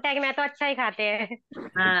कांटेक्ट में तो अच्छा ही खाते हैं।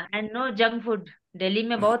 हाँ, and no junk food. Delhi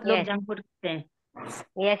में बहुत लोग यस जंक फूड खाते हैं।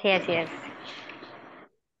 Yes yes yes.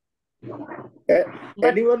 बस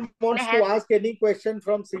Anyone मैं wants to health ask any question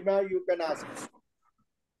from Seema, you can ask.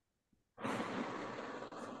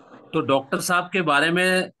 तो डॉक्टर साहब के बारे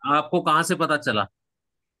में आपको कहाँ से पता चला?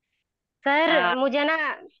 सर मुझे ना।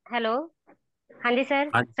 हेलो। हाँ जी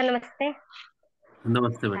सर। हाँ, सर नमस्ते।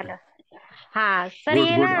 नमस्ते बेटा। हेलो। हाँ सर, गुड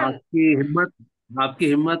ये ना। गुड। आपकी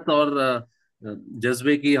हिम्मत और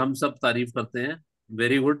जज्बे की हम सब तारीफ करते हैं।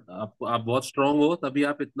 Very good. आप बहुत स्ट्रांग हो, तभी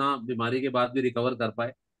आप इतना बीमारी के बाद भी रिकवर कर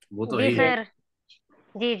पाए। वो तो है जी ही है। सर।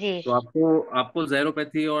 जी जी। तो आपको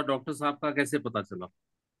ज़ेरोपैथी और डॉक्टर साहब का कैसे पता चला?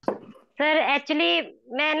 सर एक्चुअली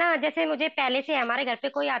मैं ना, जैसे मुझे पहले से हमारे घर पे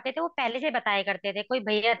कोई आते थे वो पहले से बताया करते थे, कोई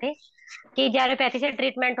भैया थे कि जैलोपैथी से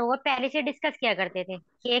ट्रीटमेंट होगा, पहले से डिस्कस किया करते थे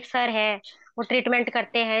कि एक सर है वो ट्रीटमेंट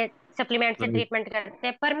करते हैं, सप्लीमेंट से राइट। ट्रीटमेंट करते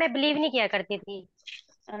हैं, पर मैं बिलीव नहीं किया करती थी।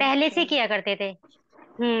 पहले अच्छा। से किया करते थे।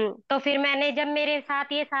 तो फिर मैंने, जब मेरे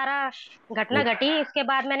साथ ये सारा घटना घटी, उसके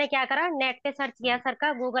बाद मैंने क्या करा, नेट पे सर्च किया सर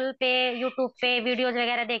का, गूगल पे, यूट्यूब पे वीडियोज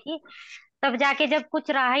वगैरह देखी। तब जाके जब कुछ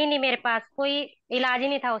रहा ही नहीं मेरे पास, कोई इलाज ही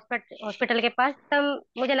नहीं था हॉस्पिटल के पास, तब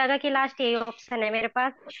मुझे लगा कि लास्ट यही ऑप्शन है मेरे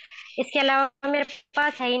पास, इसके अलावा मेरे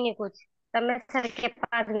पास है ही नहीं कुछ। तब मैं सर के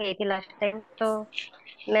पास गई थी लास्ट टाइम, तो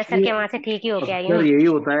मैं सर ये के वहां से ठीक ही होके आई अक्सर हूँ। यही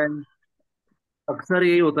होता है। अक्सर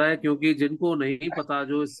यही होता है, क्योंकि जिनको नहीं पता,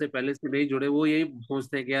 जो इससे पहले से नहीं जुड़े, वो यही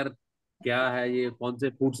सोचते हैं कि यार क्या है ये, कौन से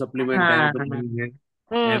फूड सप्लीमेंट है, हाँ मतलब हाँ। नहीं है,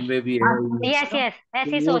 हम्म। एमवे भी है ये। यस यस,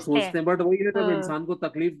 ऐसे ही तो वो सोचते हैं। सोचते हैं, बट वही है, जब हम्म। इंसान को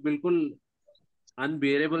तकलीफ बिल्कुल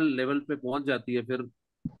अनबियरेबल लेवल पे पहुंच जाती है, फिर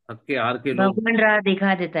थक के हार के लोग भगवान राह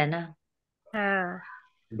दिखा देता है ना। हाँ,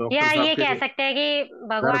 डॉक्टर या साहब ये के कह सकते हैं कि दर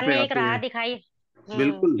भगवान पे ने एक आते राह हैं। दिखाई।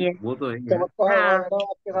 बिल्कुल, ये वो तो है ही है। चमत्कार हुआ हाँ, है ना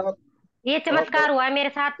आपके साथ? ये बहुत चमत्कार बड़ा हुआ है मेरे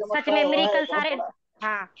साथ, सच में चमत्कार हुआ है, मेरिकल बहुत सारे। बड़ा।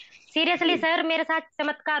 हाँ, सीरियसली सर, मेरे साथ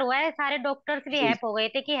चमत्कार हुआ है, सारे डॉक्टर्स भी हैप हो गए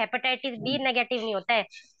थे कि हेपेटाइटिस बी नेगेटिव नहीं होता है,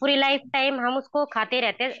 पूरी लाइफ टाइम हम उसको खाते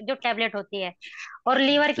रहते हैं जो टेबलेट होती है। और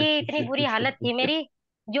लीवर की इतनी बुरी हालत थी मेरी,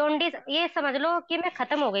 जॉन्डिस, ये समझ लो कि मैं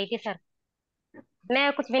खत्म हो गई थी सर,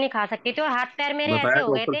 मैं कुछ भी नहीं खा सकती थी, और हाथ पैर मेरे ऐसे बताया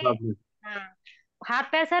हो गए डॉक्टर थे। साहब ने? हाँ, हाथ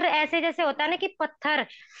पैर सर ऐसे जैसे होता है ना कि पत्थर,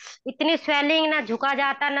 इतनी स्वेलिंग, ना झुका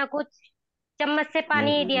जाता ना कुछ, चम्मच से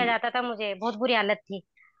पानी ही दिया हम्म। जाता था मुझे, बहुत बुरी हालत थी।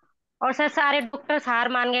 और सर सारे डॉक्टर्स हार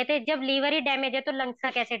मान गए थे, जब लीवर ही डैमेज है तो लंग्स का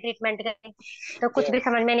कैसे ट्रीटमेंट करें, तो कुछ भी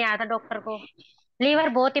समझ में नहीं आता डॉक्टर को। लीवर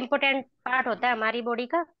बहुत इंपॉर्टेंट पार्ट होता है हमारी बॉडी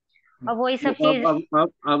का, और वही सब चीज।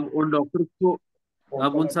 अब उन डॉक्टर्स को,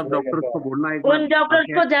 अब उन सब डॉक्टर्स को बोलना एक बार उन डॉक्टर्स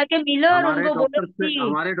आके, को जाके मिलो और उनको बोलो कि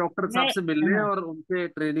हमारे डॉक्टर साहब मैं, से मिलने हाँ, और उनसे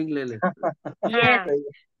ट्रेनिंग ले ले। यस,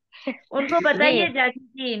 हाँ उनको जी। बताइए जाके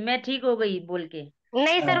कि मैं ठीक हो गई बोल के।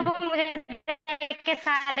 नहीं सर, वो मुझे देख के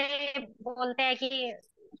सारे बोलते हैं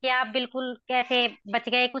कि आप बिल्कुल कैसे बच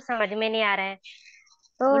गए, कुछ समझ में नहीं आ रहा है,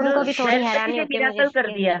 तो बोलो उनको भी थोड़ी जैलोपैथी हैरानी ने होती है मुझे मिराकल कर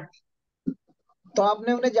कि। दिया। तो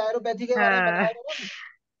आपने उन्हें जायरोपैथी के बारे में हाँ, बताया था ना?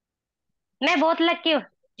 मैं बहुत लकी हूँ।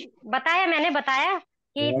 बताया, मैंने बताया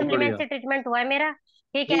कि बहुत सप्लीमेंट बढ़िया। से ट्रीटमेंट हुआ है मेरा।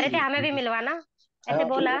 ये जी कह रहे थे जी। हमें भी मिलवाना, ऐसे हाँ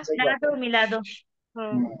बोला। बिल्कुल सही मिला बात है। दो, मिला दो।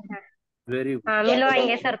 हाँ, वेरी गुड। हाँ, जाते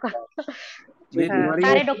मिलवाएंगे जाते सर को। नहीं, ठीक है। हाँ, तुम्हारी ये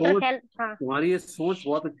सारे डॉक्टर सोच, हेल्प। हाँ, तुम्हारी ये सोच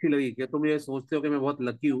बहुत अच्छी लगी कि तुम ये सोचते हो कि मैं बहुत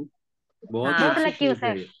लकी हूँ। बहुत ही हाँ, बहुत अच्छी लकी हूँ सोच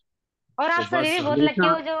है सर। ये। और आप तो सभी बस भी बहुत लकी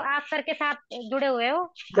हमेशा, हो जो आप सर के साथ जुड़े हुए हो।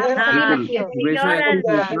 आप There are सभी हाँ, बिल्कुल लकी हो। हमेशा श्योर ऐसे ही एंड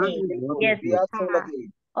सोचना, बिल्कुल ये बहुत यस, बिल्कुल, अच्छी we है। are so हाँ, lucky।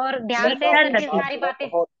 और ध्यान मतलब से सर आपके ये लकी। साथ सारी जुड़ा बातें।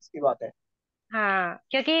 बहुत अच्छी बात है। हाँ,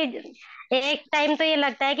 क्योंकि एक टाइम तो ये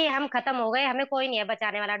लगता है कि हम खत्म हो गए, हमें कोई नहीं है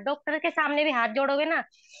बचाने वाला। डॉक्टर के सामने भी हाथ जोड़ोगे ना,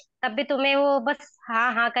 तब भी तुम्हें वो बस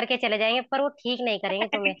हाँ हाँ करके चले जाएंगे, पर वो ठीक नहीं करेंगे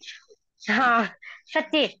तुम्हें। हाँ,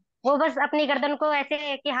 सच्ची। वो बस अपनी गर्दन को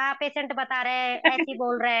ऐसे कि हाँ पेशेंट बता रहे हैं, ऐसे ही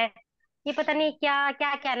बोल रहे हैं। ये पता नहीं क्या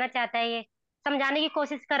क्या कहना चाहता है ये। समझाने की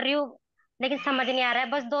कोशिश कर रही हूँ, लेकिन समझ नहीं आ रहा है।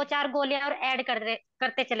 बस दो चार गोलियां और ऐड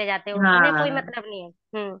करते चले जाते हो, उन्हें कोई हाँ, मतलब नहीं है।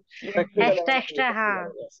 Yes, practical extra MNC extra, सच्ची हाँ।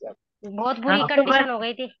 बात है। Yes, yes। बहुत बुरी हम तो कंडीशन बस, हो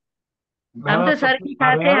गई थी। हम तो सर के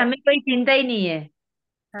साथ है, हमें कोई चिंता ही नहीं है।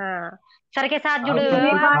 हाँ, सर के साथ जुड़े अब हुए हो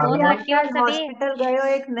ये आप, बात बहुत भी आप लकी हो शायद सभी। हॉस्पिटल गए हो,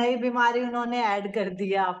 एक नई बीमारी उन्होंने ऐड कर दी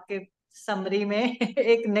है आपके समरी में।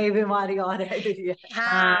 एक नई बीमारी और ऐड हुई है। हाँ,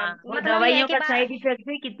 हाँ, वो मतलब ये है दवाइयों कि का साइड इफेक्ट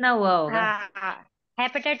भी कितना हुआ होगा। हाँ,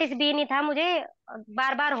 हेपेटाइटिस बी नहीं था मुझे।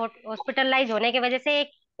 बार बार हॉस्पिटलाइज होने की वजह से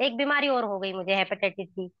एक बीमारी और हो गई मुझे, हेपेटाइटिस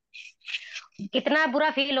बी। कितना बुरा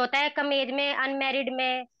फील होता है कम एज में, अनमेरिड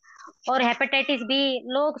में। और हेपेटाइटिस बी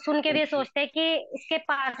लोग सुन के भी सोचते हैं कि इसके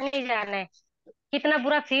पास नहीं जाना है। कितना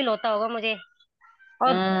बुरा फील होता होगा मुझे।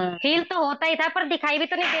 और हाँ। फील तो होता ही था, पर दिखाई भी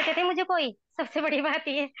तो नहीं देते थे मुझे कोई। सबसे बड़ी बात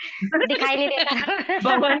ये, दिखाई नहीं देता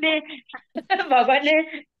भगवान था। ने भगवान ने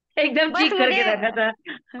एकदम बस ठीक मुझे, करके रखा था।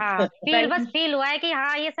 हाँ, बस ताकि फील हुआ है कि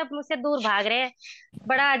हाँ ये सब मुझसे दूर भाग रहे हैं।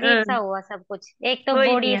 बड़ा अजीब सा हाँ, हुआ सब कुछ। एक तो कोई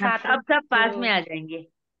नहीं, बॉडी साथ में। अब सब पास में आ जाएंगे।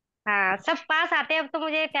 हाँ, सब पास आते हैं अब तो।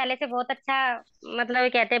 मुझे पहले से बहुत अच्छा, मतलब ये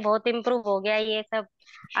कहते हैं बहुत इम्प्रूव हो गया ये सब।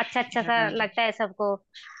 अच्छा अच्छा सा हाँ, लगता है सबको।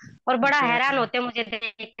 और बड़ा अच्छा। हैरान होते हैं मुझे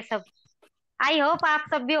देख के सब। आई होप आप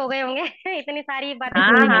सब भी हो गए होंगे इतनी सारी बातें हाँ,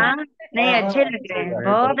 सुनने के हाँ, बाद। नहीं, हाँ हाँ अच्छे हाँ, लग रहे सही हैं, बात वेरी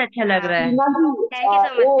है। गुड। बहुत अच्छा लग रहा है। सीमा जी, थैंक यू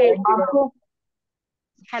सो मच, वो थैंक यू। आपको,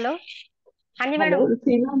 हेलो। हाँ जी हेलो मैडम।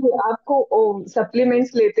 सीमा जी, आपको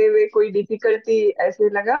सप्लीमेंट्स लेते हुए कोई डिफिकल्टी ऐसे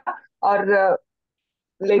लगा? और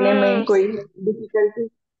लेने में हम्म। कोई डिफिकल्टी?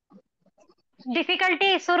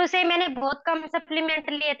 डिफिकल्टी शुरू से मैंने बहुत कम सप्लीमेंट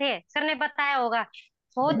लिए थे, सर ने बताया होगा।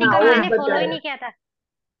 बहुत ही हाँ, कम, वो मैंने फॉलो ही बताया। नहीं किया था। हाँ,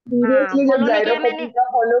 सीरियसली जब फॉलो नहीं किया जायरोपैथी मैंने। का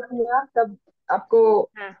फॉलो किया तब आपको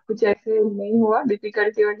हाँ, कुछ ऐसे नहीं हुआ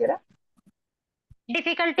डिफिकल्टी वगैरह?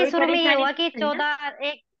 डिफिकल्टी कोई शुरू में ये परेशानी हुआ तो कि नहीं ना? 14,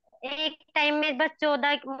 एक एक टाइम में बस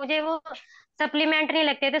 14 मुझे वो सप्लीमेंट नहीं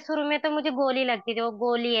लगते थे शुरू में। तो मुझे गोली लगती थी, वो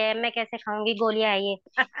गोली है मैं कैसे खाऊंगी, गोलियां है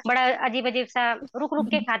ये। बड़ा अजीब अजीब सा, रुक रुक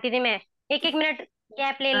के खाती थी मैं। एक एक मिनट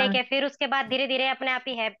गैप ले हाँ, लेके, फिर उसके बाद धीरे धीरे अपने आप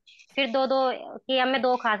ही है। फिर दो दो, कि अब मैं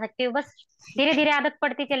दो खा सकती हूँ बस। धीरे धीरे आदत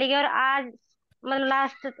पड़ती चली गई, और आज मतलब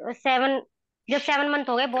लास्ट 7 मंथ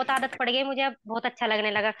हो गए, बहुत आदत पड़ गई मुझे। अब बहुत अच्छा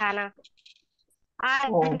लगने लगा खाना। आज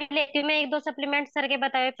ओ, भी लेती हूँ मैं एक दो सप्लीमेंट सर के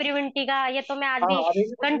बताए हुए, प्रिविंटी का, ये तो मैं आज हाँ भी अभी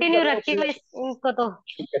भी कंटिन्यू कर कंटिन्यू रहे हो, रखती अच्छी हूँ बात इनको तो।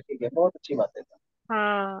 है। ठीक है, बहुत अच्छी बात है।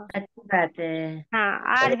 हाँ। अच्छी बात है। हाँ,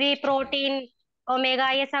 आज भी प्रोटीन, ओमेगा,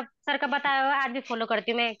 ये सब सर का बताया हुआ आज भी फॉलो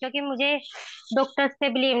करती हूँ मैं, क्योंकि मुझे डॉक्टर्स पे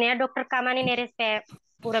बिलीव नहीं है। डॉक्टर कामानी नेरेस पे है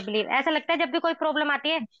पूरा बिलीव। ऐसा लगता है जब भी कोई प्रॉब्लम आती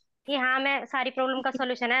है कि हाँ मैं सारी प्रॉब्लम का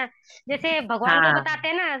सॉल्यूशन है। जैसे भगवान को हाँ। बताते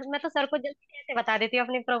हैं ना, मैं तो सर को जल्दी ऐसे बता देती हूँ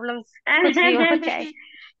अपनी प्रॉब्लम, कुछ भी हो चाहे। यस,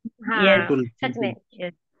 हाँ, बिल्कुल सच में। बिल्कुल।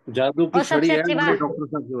 यस। जादू की और छड़ी सबसे है अच्छी हमारे बात, बिल्कुल,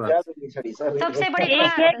 डॉक्टर साहब के पास। जादू की छड़ी सर, सबसे बड़ी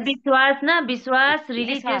एक है बात, विश्वास ना, विश्वास विश्वास।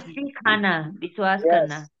 रिलीजियसली खाना, विश्वास यस।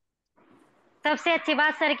 करना। सबसे अच्छी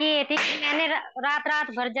बात सर की ये थी कि मैंने रात रात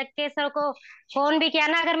भर जग के सर को फोन भी किया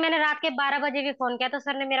ना। अगर मैंने रात के 12 बजे भी फोन किया तो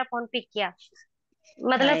सर ने मेरा फोन पिक किया।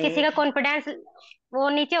 मतलब किसी नहीं, का कॉन्फिडेंस वो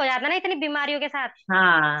नीचे हो जाता ना इतनी बीमारियों के साथ। सर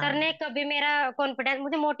हाँ, ने कभी मेरा कॉन्फिडेंस,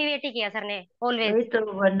 मुझे मोटिवेट ही किया सर ने वही ऑलवेज।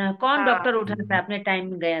 तो, वरना कौन डॉक्टर हाँ, उठाता है अपने टाइम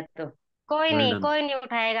में गया तो। कोई नहीं, वर्ल्डन। कोई नहीं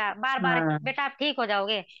उठाएगा। बार बार हाँ, बेटा आप ठीक हो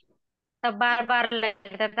जाओगे, तब बार बार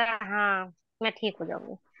लगता था हाँ मैं ठीक हो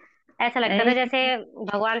जाऊंगी। ऐसा लगता था जैसे नहीं,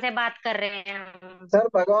 भगवान से बात कर रहे हैं हम। सर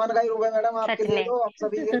भगवान का ही रूप है मैडम आपके सच लिए, में, तो आप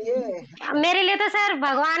सभी के लिए। मेरे लिए तो सर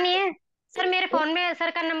भगवान ही है। सर मेरे फोन में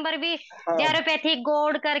सर का नंबर भी हाँ जैरोपैथी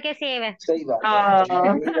गोल्ड करके सेव है। सही बात है, oh,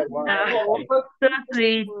 यही भगवान का हाँ। रूप है। so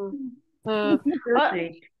sweet, हम्म। हम्म। so और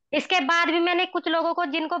sweet। इसके बाद भी मैंने कुछ लोगों को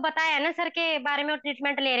जिनको बताया है ना सर के बारे में, वो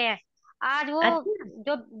ट्रीटमेंट ले रहे हैं। आज वो अच्छा,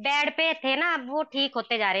 जो बेड पे थे ना, अब वो ठीक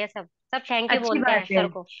होते जा रहे हैं सब। सब थैंक यू अच्छी बोलते बात हैं है। सर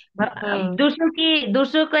को। हम्म।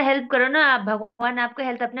 दूसरों को हेल्प करो ना, भगवान आपको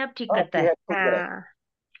हेल्थ अपने आप ठीक करता आपकी है। हेल्प खुद करे। हाँ,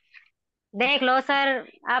 देख लो सर,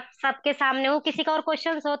 आप सबके सामने हो। किसी का और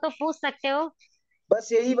क्वेश्चन हो तो पूछ सकते हो। बस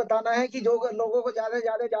यही बताना है कि जो लोगों को ज्यादा से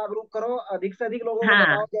ज्यादा जागरूक करो, अधिक से अधिक लोगों को हाँ,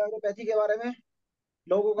 बताओ कि एलोपैथी के बारे में,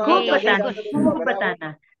 लोगों का खूब जी ज्यादा से बताना, ज्यादा लोगों का खूब भला हो।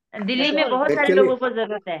 बताना। दिल्ली ऐसे में बहुत सारे एक्चुअली लोगों को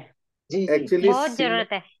जरूरत है। जी जी एक्चुअली बहुत सीमा जरूरत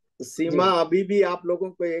है। सीमा जी अभी भी आप लोगों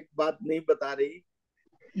को एक बात नहीं बता रही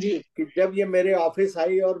जी। कि जब ये मेरे ऑफिस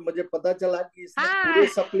आई और मुझे पता चला कि इसने हाँ। पूरे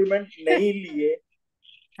सप्लीमेंट नहीं लिए,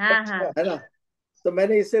 हाँ हाँ। अच्छा है ना, तो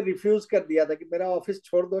मैंने इसे रिफ्यूज कर दिया था कि मेरा ऑफिस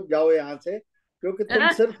छोड़ दो, जाओ यहाँ से, क्योंकि तुम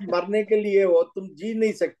सिर्फ मरने के लिए हो, तुम जी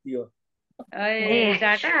नहीं सकती हो, अरे जी।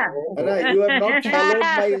 टाटा। है ना। You have not followed data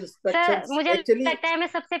my sir, instructions मुझे एक्चुअली। लगता है मैं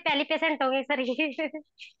सबसे पहली पेशेंट होंगी सर ये।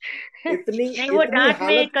 इतनी नहीं, वो इतनी डांट में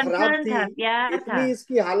हालत खराब कंसर्न थी, था, क्या था? इतनी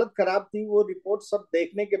इसकी हालत खराब थी, वो रिपोर्ट सब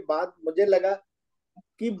देखने के बाद मुझे लगा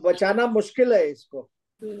कि बचाना मुश्किल है इसको।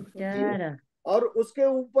 जी यार, और उसके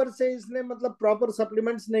ऊपर से इसने मतलब प्रॉपर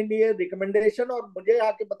सप्लीमेंट्स नहीं लिए, रिकमेंडेशन, और मुझे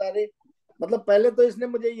आके बता रहे, मतलब पहले तो इसने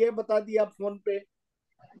मुझे ये बता दिया फोन पे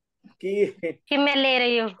कि कि मैं ले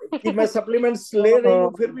रही हूँ। कि मैं सप्लीमेंट्स ले ओहो, रही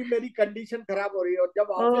हूँ, फिर भी मेरी कंडीशन खराब हो रही है। और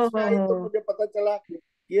जब ऑफिस में आई तो ओहो। मुझे पता चला कि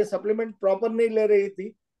ये सप्लीमेंट प्रॉपर नहीं ले रही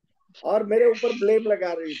थी और मेरे ऊपर ब्लेम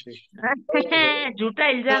लगा रही थी। ओहो। झूठा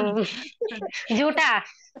इल्जाम। हम्म, झूठा।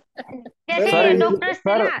 मेरे सर जैसे को डॉक्टर्स थे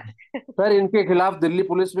सर ना। सर इनके खिलाफ दिल्ली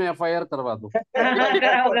पुलिस में एफआईआर करवा दो। हाँ,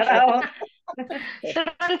 कराओ कराओ।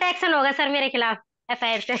 तुरंत एक्शन होगा सर मेरे खिलाफ,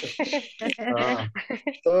 एफआईआर से। हाँ।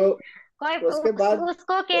 तो कोई उसके बाद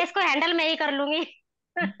उसको केस को हैंडल मैं ही कर लूंगी।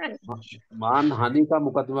 मान हानि का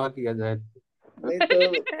मुकदमा किया जाए। नहीं तो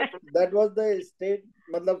दैट वाज द स्टेट,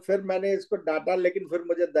 मतलब फिर मैंने इसको डांटा, लेकिन फिर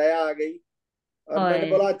मुझे दया आ गई और मैंने ओए,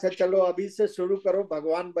 बोला अच्छा चलो अभी से शुरू करो,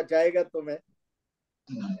 भगवान बचाएगा तुम्हें।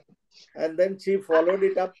 And then she followed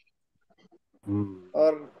it up. हम्म।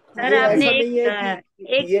 और सर ये आपने ऐसा नहीं एक है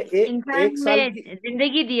कि एक ये इंसान एक साल में की,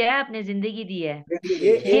 जिंदगी दिया है, आपने जिंदगी दी है।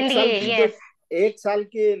 ये एक जिंदगी, साल की जो, यस। एक साल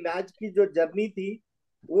के इलाज की जो जर्नी थी,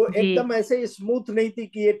 वो जी, एकदम ऐसे स्मूथ नहीं थी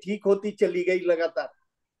कि ये ठीक होती चली गई लगातार।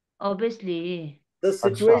 ऑब्वियसली। द अच्छा।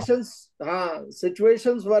 सिचुएशंस, हाँ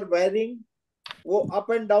सिचुएशंस वर वेरिंग, वो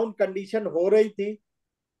अप एंड डाउन कंडीशन हो रही थी।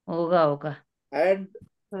 होगा होगा। And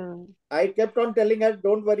hmm. I kept on telling her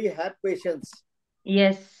don't worry, have patience.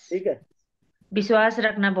 Yes, ठीक है। विश्वास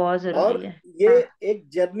रखना बहुत जरूरी और है। ये हाँ एक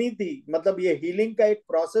जर्नी थी, मतलब ये हीलिंग का एक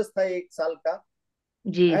प्रोसेस था एक साल का।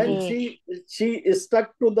 जी जी। And ji. She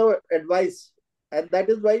stuck to the advice, and that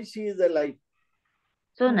is why she is alive.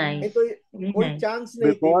 सो नहीं नाइस, तो वेरी कोई नाइस। चांस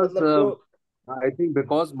नहीं थी, बिकॉज मतलब जो, I think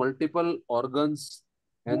because multiple organs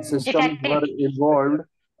and systems effective. Were involved,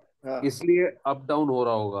 हाँ इसलिए अप डाउन हो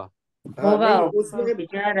रहा होगा। हाँ, होगा नहीं होगा, उसमें,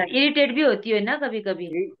 बेचारा इरिटेट भी होती है ना कभी कभी।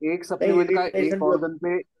 एक नहीं सप्लीमेंट का इरिटेशन एक जो, ऑर्गन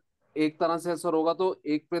पे एक तरह से असर होगा तो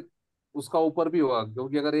एक पे उसका ऊपर भी होगा,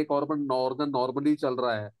 क्योंकि अगर एक ऑर्गन ऑर्गन नॉर्मली चल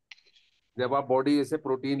रहा है, जब आप बॉडी से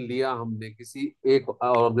प्रोटीन लिया हमने किसी एक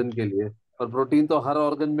ऑर्गन के लिए, और प्रोटीन तो हर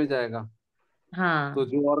ऑर्गन में जाएगा, तो हाँ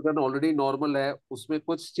जो ऑर्गन ऑलरेडी नॉर्मल है उसमें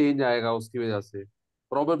कुछ चेंज आएगा उसकी वजह से।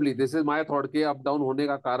 Probably this is my thought के अप डाउन होने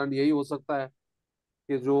का कारण यही हो सकता है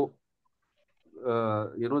कि जो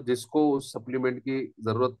जिसको उस सप्लीमेंट की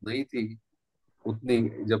जरूरत नहीं थी उतनी,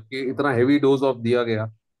 जबकि इतना हेवी डोज ऑफ दिया गया,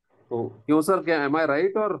 तो क्यों सर, क्या एम आई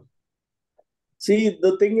राइट? और see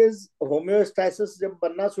the thing is, homeostasis जब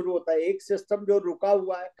बनना शुरू होता है, एक सिस्टम जो रुका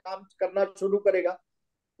हुआ है काम करना शुरू करेगा,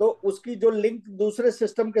 तो उसकी जो लिंक दूसरे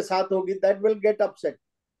सिस्टम के साथ होगी, दैट विल गेट अपसेट,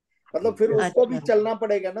 मतलब फिर उसको भी अच्छा। चलना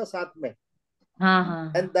पड़ेगा ना साथ में। हाँ हाँ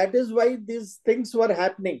एंड हाँ। That is why this things were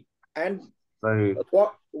happening. And right.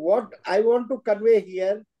 what I want to convey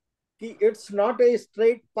here कि it's not a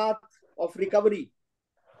straight path of recovery.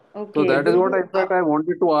 So okay. that is जो what भी in fact आप, I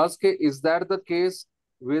wanted to ask, is that the case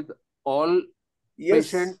with all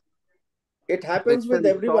yes, patients? it happens with Listen,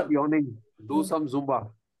 stop everyone. yawning, do some Zumba.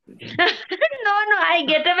 No no, I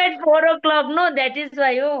get up at 4 o'clock. No, that is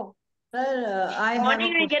why. Oh, sir I have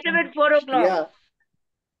morning a I get up question. at 4 o'clock. Yeah,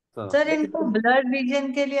 So, sir लेकिन इनको तुम, blood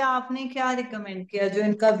vision के लिए आपने क्या recommend किया, जो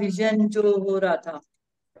इनका विजन जो हो रहा था?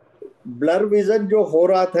 ब्लर विजन जो हो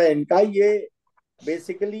रहा था इनका, ये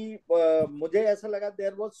बेसिकली मुझे ऐसा लगा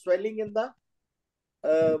there was swelling in the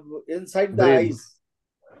inside the brain. Eyes.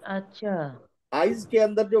 अच्छा। आईज के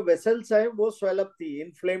अंदर जो वेसल्स हैं वो स्वेलअप थी,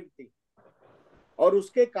 इन्फ्लेम्ड थी, और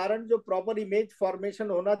उसके कारण जो प्रॉपर इमेज फॉर्मेशन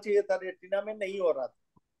होना चाहिए था रेटिना में, नहीं हो रहा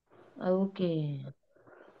था। ओके।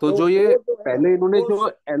 तो तो जो ये वो जो है पहले इन्होंने वो, जो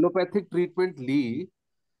एलोपैथिक ट्रीटमेंट ली,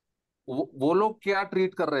 वो लोग क्या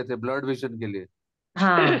ट्रीट कर रहे थे ब्लड विजन के लिए?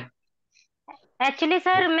 हाँ। एक्चुअली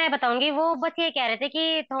सर मैं बताऊंगी, वो बस ये कह रहे थे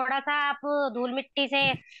कि थोड़ा सा आप धूल मिट्टी से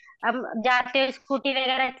अब जाते हो, स्कूटी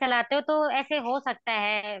वगैरह चलाते हो, तो ऐसे हो सकता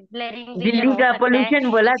है, ब्लेरिंग विजन दिल्ली हो का सकता है। पोल्यूशन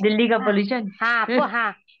बोला, दिल्ली का हाँ पोल्यूशन। हाँ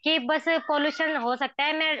हाँ, कि बस पोल्यूशन हो सकता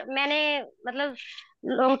है। मैंने मतलब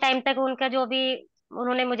लॉन्ग टाइम तक उनका जो भी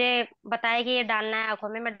उन्होंने मुझे बताया कि ये डालना है आंखों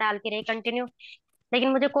में, मैं डालती रही कंटिन्यू, लेकिन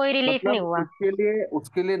मुझे कोई रिलीफ नहीं मतलब हुआ।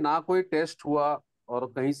 उसके लिए ना कोई टेस्ट हुआ और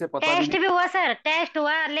कहीं से पता भी टेस्ट नहीं? भी हुआ सर, टेस्ट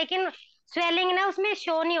हुआ, लेकिन स्वेलिंग ना उसमें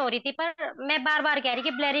शो नहीं हो रही थी। पर मैं बार बार कह रही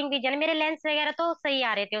कि ब्लरिंग विजन, मेरे लेंस वगैरह तो सही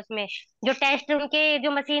आ रहे थे उसमें। जो टेस्ट उनके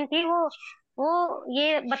जो मशीन थी वो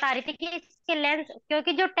ये बता रही थी कि इसके लेंस,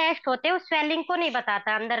 क्योंकि जो टेस्ट होते हैं वो स्वेलिंग को नहीं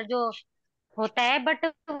बताता अंदर जो होता है, बट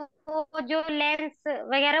वो जो लेंस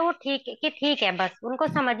वगैरह वो ठीक है, बस उनको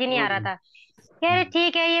समझ ही नहीं आ रहा हम्म, था। कह रहे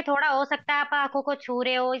ठीक है, ये थोड़ा हो सकता है आप आंखों को छू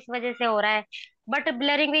रहे हो इस वजह से हो रहा है, बट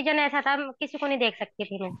ब्लरिंग विजन ऐसा था किसी को नहीं देख सकती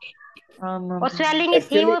थी मैं। और स्वेलिंग ही थी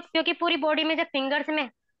एक्चुअली वो, क्योंकि पूरी बॉडी में जब फिंगर्स में,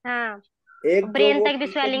 हाँ, एक जो ब्रेन वो तक भी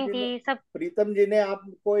स्वेलिंग थी सब। प्रीतम जी ने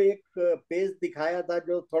आपको एक पेज दिखाया था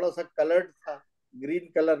जो थोड़ा सा कलर्ड था,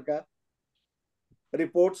 ग्रीन कलर का,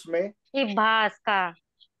 रिपोर्ट्स में। ये भास का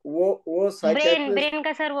वो ब्रेन साइकेट्रिस्ट ब्रेन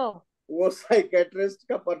का सर वो। वो साइकेट्रिस्ट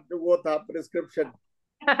का वो था प्रिस्क्रिप्शन,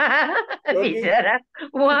 क्योंकि बेचारा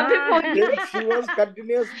वहां पे हाँ पहुंच since she was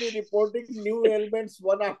continuously reporting new ailments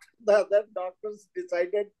one after the other, doctors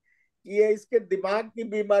decided कि ये इसके दिमाग की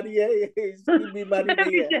बीमारी है, ये इसकी बीमारी गया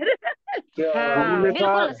नहीं है। बेचारा। क्या बात उन्होंने है। हाँ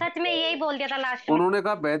कहा बिल्कुल, सच में यही बोल दिया था लास्ट में। उन्होंने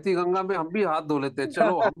कहा बहती गंगा में हम भी हाथ धो लेते हैं,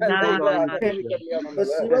 चलो हम भी कोई हाँ दवाई आगे लिखते भी हैं। कर लिया So she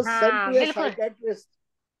उन्होंने। was sent हाँ to a बिल्कुल। psychiatrist,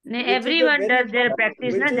 नहीं, which is a everyone very does their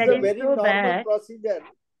practice ना, which is that a is very so normal bad. procedure।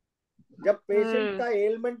 जब पेशेंट हम्म। का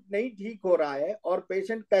एलिमेंट नहीं ठीक हो रहा है और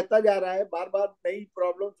पेशेंट कहता जा रहा है, बार बार नई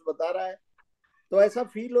प्रॉब्लम्स बता रहा है, तो ऐसा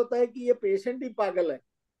फील होता है कि ये पेशेंट ही पागल है।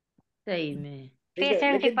 सही में। ठीक है,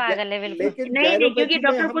 पेशेंट ही लेकिन पागल है बिल्कुल। लेकिन नहीं नहीं, क्योंकि जायरोपैथी में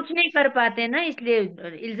डॉक्टर हम कुछ नहीं कर पाते ना, इसलिए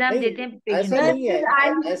इल्जाम नहीं, देते हैं पेशेंट ऐसा पे। नहीं है, फिर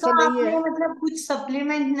आइस ऐसा का नहीं है। आपने मतलब कुछ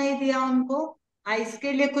सप्लीमेंट नहीं दिया उनको? आइस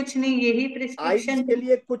के लिए कुछ नहीं, यही आइज प्रिस्क्रिप्शन के थी?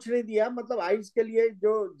 लिए कुछ नहीं दिया, मतलब आइज के लिए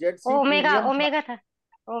जो जेडसी ओमेगा प्रीमियम था, ओमेगा था,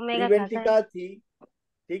 ओमेगा था सर। प्रिवेंटिका थी,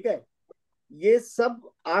 ठीक है, ये सब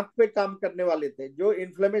आंख पे काम करने वाले थे। जो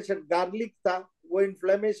इन्फ्लेमेशन, गार्लिक था, वो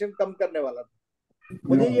इन्फ्लेमेशन कम करने वाला था।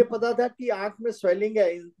 मुझे ये पता था कि आंख में स्वेलिंग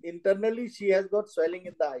है, internally she has got swelling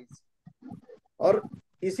in the eyes, और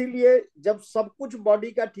इसीलिए जब सब कुछ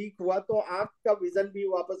बॉडी का ठीक हुआ तो आंख का विजन भी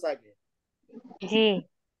वापस आ गया। जी।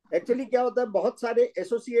 एक्चुअली क्या होता है, बहुत सारे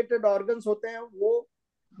एसोसिएटेड ऑर्गन्स होते हैं, वो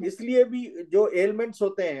इसलिए भी जो एलिमेंट्स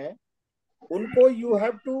होते हैं उनको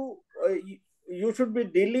you should be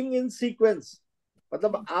dealing in sequence.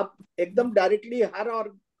 मतलब आप एकदम डायरेक्टली हर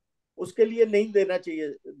और उसके लिए नहीं देना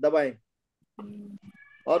चाहिए दवाएं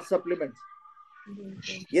और सप्लीमेंट्स।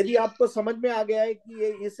 यदि आपको समझ में आ गया है कि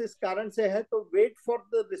ये इस कारण से है, तो वेट फॉर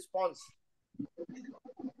द रिस्पॉन्स।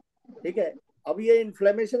 ठीक है, अब ये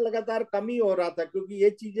इन्फ्लेमेशन लगातार कम ही हो रहा था, क्योंकि ये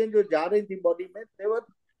चीजें जो जा रही थी बॉडी में, दे वर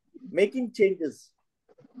मेकिंग चेंजेस।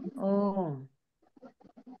 ओह,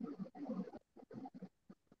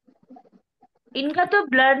 इनका तो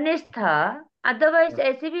ब्लरनेस था, अदरवाइज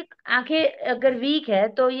ऐसे भी आंखें अगर वीक है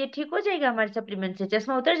तो ये ठीक हो जाएगा हमारे सप्लीमेंट से,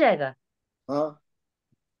 चश्मा उतर जाएगा। हाँ,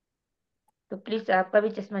 तो प्लीज आपका भी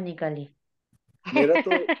चश्मा निकालिए। मेरा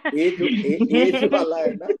तो एज वाला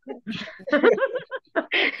है ना,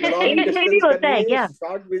 लॉन्ग एज में भी डिस्टेंस का होता नहीं है है, ये क्या?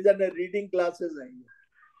 शॉर्ट विजन है, रीडिंग ग्लासेस हैं ये।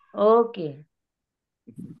 ओके,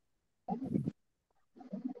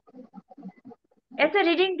 ऐसा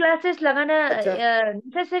रीडिंग ग्लासेस लगाना अच्छा,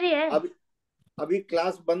 नेसेसरी है? अब अभी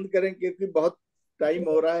क्लास बंद करें क्योंकि बहुत टाइम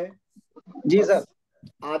हो रहा है, जी और सर।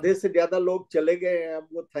 आधे से ज्यादा लोग चले गए हैं। अब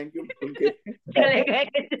वो थैंक यू बोल के चले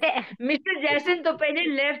गए मिस्टर जैसन तो पहले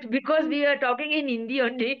left because we are talking in Hindi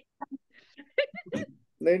only.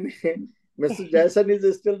 नहीं नहीं, मिस्टर जैसन is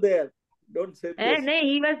still there, don't say this. नहीं,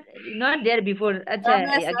 he was not there before. अच्छा, सब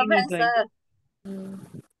है, सब अगेन ही है जॉइन। सर।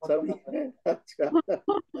 सभी अच्छा,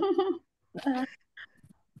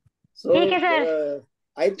 सो ठीक है सर।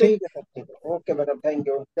 आई थिंक, ठीक है सर, ठीक है, ओके मैडम, थैंक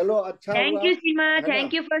यू। चलो अच्छा थैंक हुआ, यू सीमा, है ना।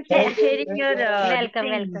 Thank you for thank you, sharing thank your you ma'am. Welcome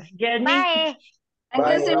welcome. Journey. Bye. Thank you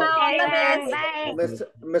bye Seema, bye. All the everyone best.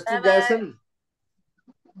 Bye. Mr. Bye bye. Jason,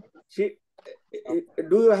 she,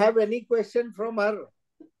 do you have any question from her?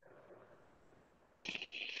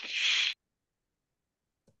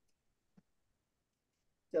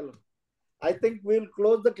 चलो, I think we'll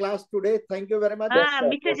close the class today. Thank you very much. Yes हाँ sir,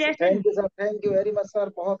 mister yes sir, जैसन, thank you sir, thank you very much sir.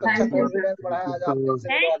 बहुत अच्छा thank you sir. Confidence बढ़ाया आज आपने इस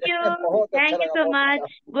thank seminar you, में, बहुत अच्छा थैंक यू लगा, सो बहुत अच्छा।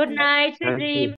 Much. Good night, sweet thank you. Dream.